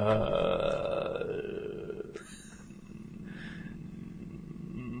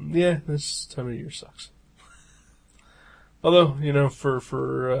 Yeah, this time of year sucks. Although,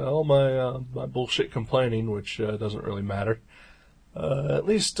 for all my bullshit complaining, which doesn't really matter, at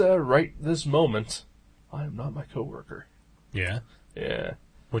least right this moment, I am not my coworker. Yeah? Yeah.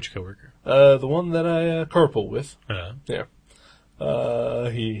 Which coworker? The one that I carpool with. Yeah.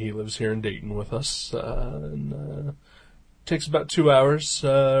 He lives here in Dayton with us, and takes about 2 hours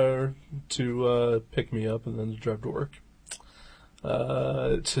to pick me up and then to drive to work.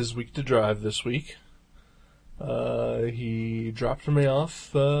 It's his week to drive this week. He dropped me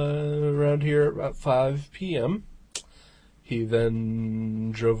off around here at about 5 p.m. He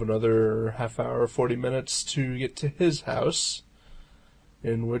then drove another half hour, 40 minutes to get to his house,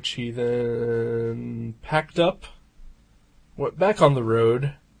 in which he then packed up, went back on the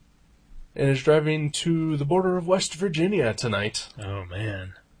road, and is driving to the border of West Virginia tonight. Oh,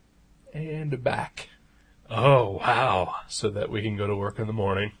 man. And back. Oh, wow. So that we can go to work in the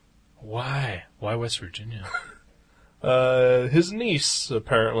morning. Why? Why West Virginia? His niece,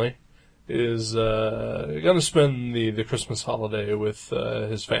 apparently, is going to spend the Christmas holiday with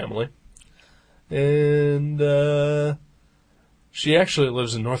his family. And she actually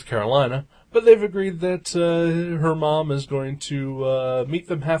lives in North Carolina, but they've agreed that her mom is going to meet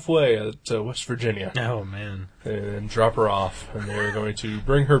them halfway at West Virginia. Oh, man. And drop her off, and they're going to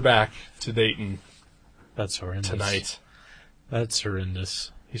bring her back to Dayton That's horrendous. tonight. That's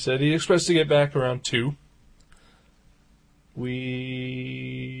horrendous. He said he expects to get back around 2.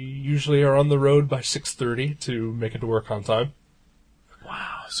 We usually are on the road by 6:30 to make it to work on time.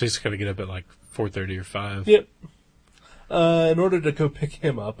 Wow. So he's got to get up at like 4:30 or 5. Yep. In order to go pick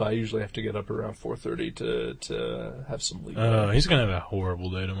him up, I usually have to get up around 4:30 to have some leave. Oh, he's going to have a horrible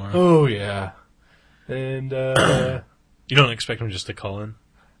day tomorrow. Oh, yeah. And You don't expect him just to call in?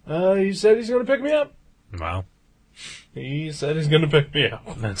 he said he's going to pick me up. Wow. He said he's going to pick me up.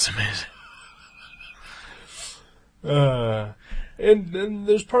 That's amazing. And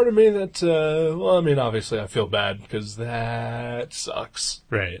there's part of me that, well, I mean, obviously I feel bad because that sucks.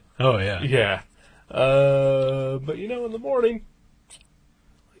 Right. Oh, yeah. Yeah. But in the morning, I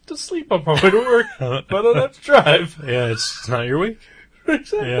like to sleep on my way to work, but I don't have to drive. Yeah, it's not your week.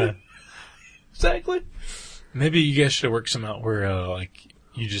 Exactly. Yeah. Exactly. Maybe you guys should work some out where,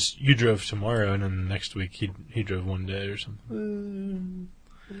 you drove tomorrow and then next week he drove one day or something.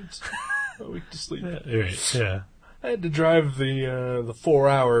 It's a week to sleep. Yeah, right. Yeah. I had to drive the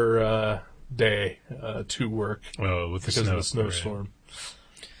 4-hour day to work Well, with the because snow, of the snowstorm.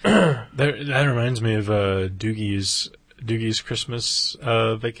 Right. That reminds me of Doogie's Christmas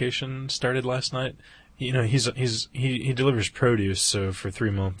vacation started last night. He delivers produce, so for 3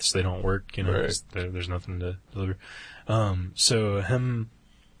 months they don't work. Right. 'Cause there's nothing to deliver. So him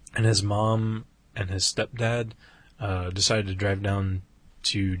and his mom and his stepdad decided to drive down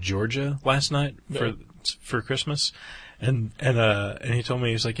to Georgia last night for Christmas, and he told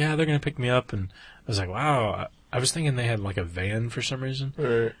me, he's like, yeah, they're gonna pick me up, and I was like, wow. I was thinking they had like a van for some reason,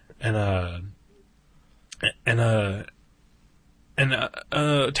 Right.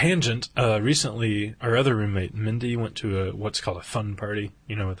 Tangent. Recently, our other roommate Mindy went to what's called a fun party.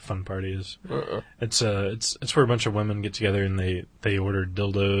 You know what the fun party is? It's where a bunch of women get together and they order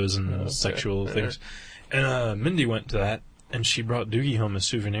dildos and sexual things. And Mindy went to that, and she brought Doogie home a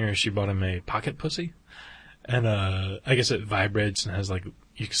souvenir. She bought him a pocket pussy, and I guess it vibrates and has like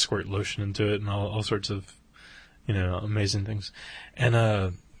you can squirt lotion into it and all sorts of amazing things. And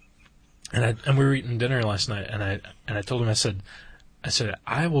we were eating dinner last night, and I told him, I said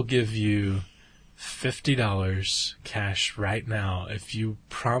I will give you $50 cash right now if you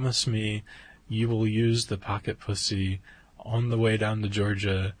promise me you will use the pocket pussy on the way down to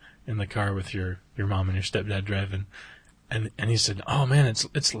Georgia in the car with your mom and your stepdad driving. And he said, oh man,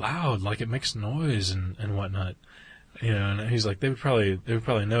 it's loud, like it makes noise and whatnot. And he's like, they would probably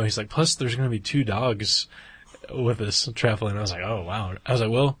know. He's like, plus there's going to be 2 dogs with us traveling. I was like, oh wow. I was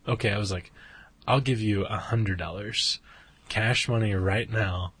like, well, okay. I was like, I'll give you $100 cash money right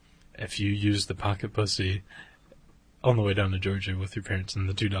now if you use the pocket pussy on the way down to Georgia with your parents and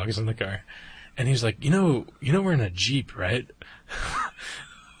the 2 dogs in the car. And he's like, we're in a Jeep, right?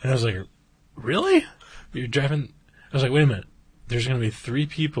 And I was like, really? You're driving? I was like, wait a minute. There's going to be 3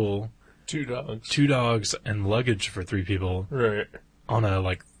 people, 2 dogs, 2 dogs, and luggage for 3 people, right, on a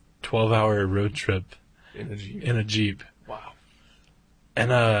 12-hour road trip in a Jeep. Wow.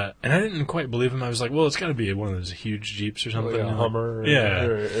 And I didn't quite believe him. I was like, well, it's got to be one of those huge Jeeps or something. Like a Hummer. Yeah.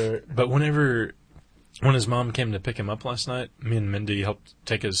 Right. But when his mom came to pick him up last night, me and Mindy helped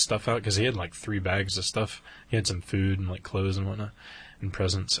take his stuff out because he had 3 bags of stuff. He had some food and clothes and whatnot and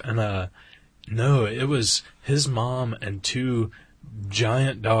presents. And no, it was his mom and 2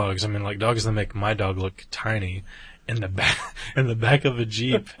 giant dogs. I mean, dogs that make my dog look tiny in the back of a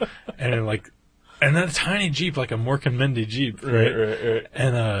Jeep, and that tiny Jeep, like a Mork and Mindy Jeep, right?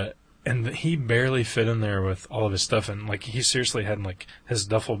 And he barely fit in there with all of his stuff, and he seriously had his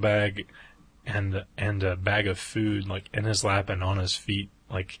duffel bag and a bag of food in his lap and on his feet,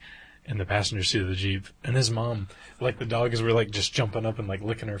 in the passenger seat of the Jeep. And his mom, the dogs were just jumping up and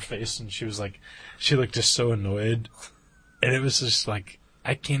licking her face, and she was she looked just so annoyed. And it was just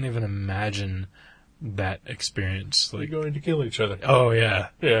I can't even imagine that experience. They're going to kill each other. Oh yeah.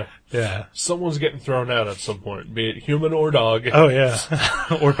 Yeah. Yeah. Someone's getting thrown out at some point, be it human or dog. Oh yeah.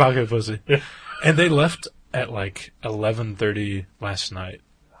 Or pocket pussy. Yeah. And they left at 11:30 last night.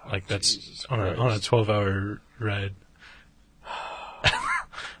 That's Jesus on a 12-hour ride.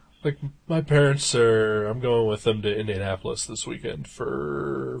 My parents I'm going with them to Indianapolis this weekend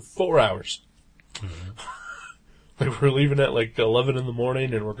for 4 hours. Mm-hmm. We're leaving at 11 in the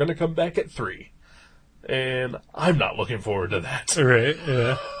morning, and we're going to come back at 3. And I'm not looking forward to that. Right,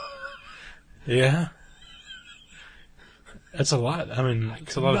 yeah. Yeah. That's a lot. I mean,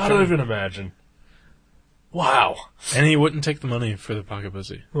 it's a lot of Not trouble. even imagine. Wow. And he wouldn't take the money for the pocket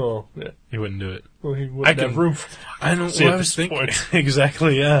pussy. Well, yeah. He wouldn't do it. Well, he wouldn't have room for I don't See, well, at I was this thinking point.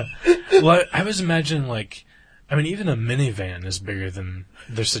 exactly, yeah. Well, I was imagining even a minivan is bigger than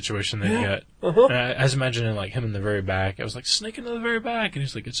the situation they got. Uh-huh. And I was imagining him in the very back. I was sneak into the very back, and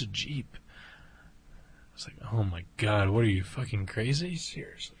he's like, it's a Jeep. I was like, oh my god, what are you, fucking crazy?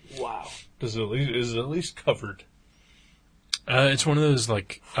 Seriously. Wow. Is it at least covered? It's one of those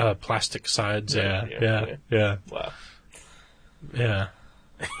plastic sides. Yeah. Wow. Yeah.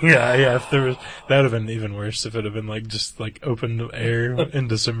 Yeah. If there was, that would have been even worse if it had been just open air in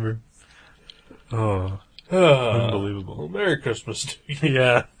December. Oh, unbelievable. Well, Merry Christmas to you.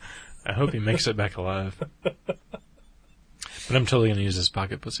 Yeah. I hope he makes it back alive. But I'm totally going to use this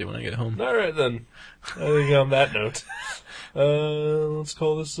pocket pussy when I get home. All right, then. I think on that note, let's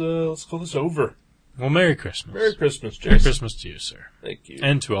call this over. Well, Merry Christmas. Merry Christmas, Jason. Merry Christmas to you, sir. Thank you.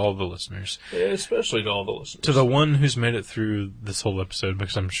 And to all the listeners. Yeah, especially to all the listeners. To the one who's made it through this whole episode,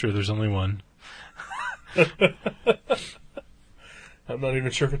 because I'm sure there's only one. I'm not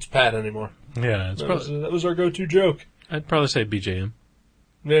even sure if it's Pat anymore. Yeah, That was our go-to joke. I'd probably say BJM.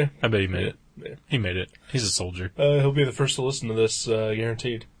 Yeah. I bet he made it. Yeah. He made it. He's a soldier. He'll be the first to listen to this,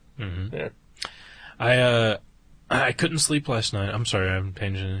 guaranteed. Mm-hmm. Yeah. I couldn't sleep last night. I'm sorry, I'm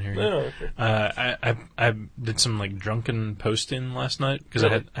tangenting here. No, okay. I did some like drunken posting last night because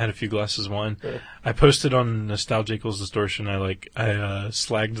Really? I had a few glasses of wine. Yeah. I posted on Nostalgical's Distortion. I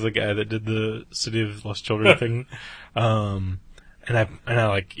slagged the guy that did the City of Lost Children thing, and I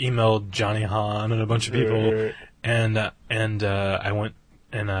like emailed Johnny Hahn and a bunch of people, Right. and I went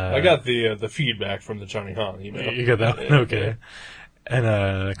and I got the feedback from the Johnny Hahn email. You got that one? Yeah. Okay.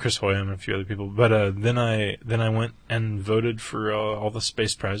 And Chris Hoyam and a few other people. But then I went and voted for all the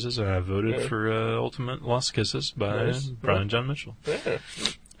space prizes, and I voted for Ultimate Lost Kisses by Nice. Brian John Mitchell. Yeah.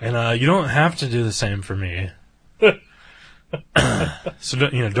 And you don't have to do the same for me. So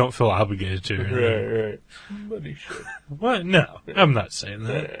don't feel obligated to. Right. But he should. What? No, I'm not saying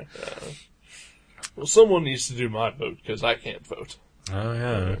that. Yeah. Well, someone needs to do my vote because I can't vote. Oh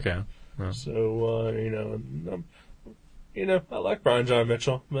yeah, okay. Well, So I like Brian John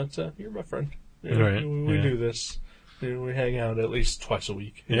Mitchell, but you're my friend. You know, Right, We yeah. do this. We hang out at least twice a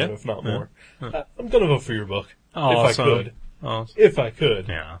week, Yeah, if not yeah. more. I'm gonna vote for your book Awesome. if I could. Awesome. If I could,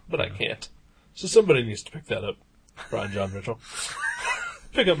 Yeah. but I can't. So somebody needs to pick that up. Brian John Mitchell,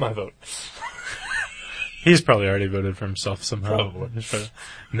 pick up my vote. He's probably already voted for himself somehow. Probably.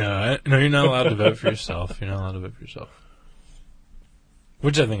 No, you're not allowed to vote for yourself. You're not allowed to vote for yourself.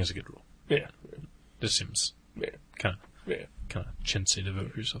 Which I think is a good rule. Yeah, Just seems yeah, kind yeah. of chintzy to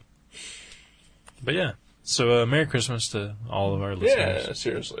vote for yourself. But yeah, so Merry Christmas to all of our listeners. Yeah,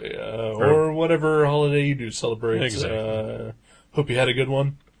 seriously. Or whatever holiday you do celebrate. Exactly. Hope you had a good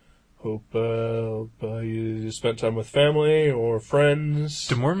one. Hope you spent time with family or friends.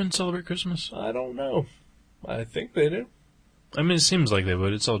 Do Mormons celebrate Christmas? I don't know. I think they do. I mean, it seems like they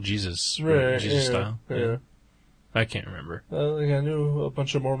would. It's all Jesus, Right, Jesus yeah, style. Yeah. I can't remember. I knew a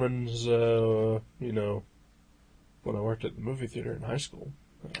bunch of Mormons, when I worked at the movie theater in high school.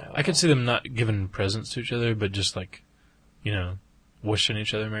 I could see them not giving presents to each other, but just like, wishing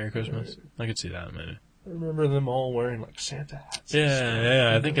each other Merry Christmas. I could see that maybe. I remember them all wearing like Santa hats.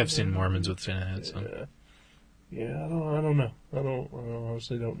 Yeah. I think I've seen Mormons with Santa hats on. Yeah. I don't know. I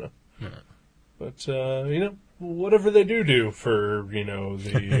honestly don't know. No. But whatever they do for the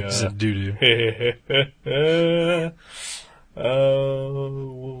It's a doo-doo.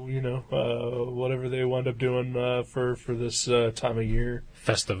 whatever they wind up doing for this time of year.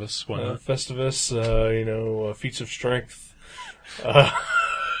 Festivus, why not? Festivus, feats of strength.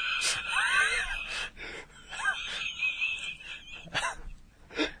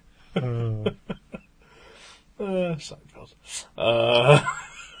 Seinfeld.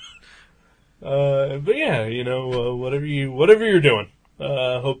 But yeah, whatever you're doing,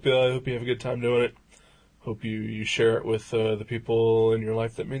 hope you have a good time doing it. Hope you share it with the people in your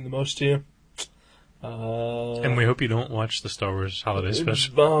life that mean the most to you. And we hope you don't watch the Star Wars Holiday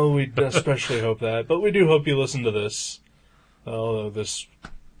Special. Oh, we especially hope that. But we do hope you listen to this. Although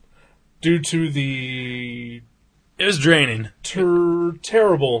due to the It was draining.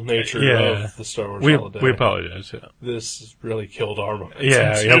 terrible nature of the Star Wars holiday, We apologize. Yeah, this really killed our momentum.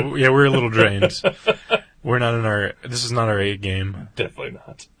 yeah. We're a little drained. We're not in our. This is not our A game. Definitely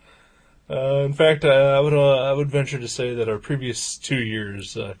not. In fact, I would venture to say that our previous 2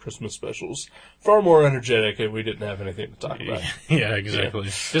 years Christmas specials far more energetic, and we didn't have anything to talk about. Yeah, exactly.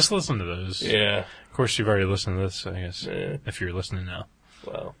 Just listen to those. Yeah. Of course, you've already listened to this, I guess. Yeah. If you're listening now.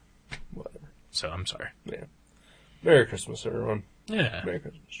 Well, whatever. So I'm sorry. Yeah. Merry Christmas, everyone. Yeah. Merry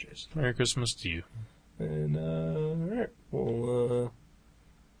Christmas, Jason. Merry Christmas to you. And all right, we'll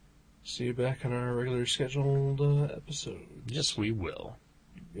see you back on our regular scheduled episodes. Yes, we will.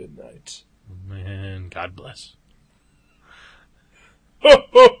 Good night. And God bless. Ho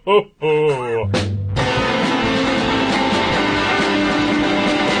ho ho ho!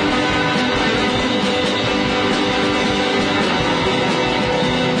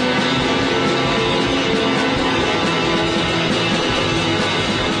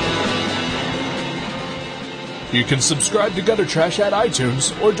 You can subscribe to Gutter Trash at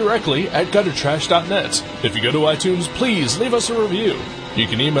iTunes or directly at guttertrash.net. If you go to iTunes, please leave us a review. You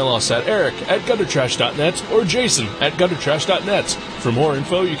can email us at eric@guttertrash.net or jason@guttertrash.net. For more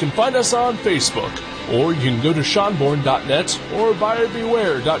info, you can find us on Facebook, or you can go to seanborn.net or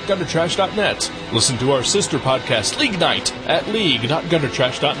buyerbeware.guttertrash.net. Listen to our sister podcast, League Night, at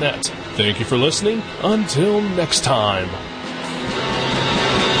league.guttertrash.net. Thank you for listening. Until next time.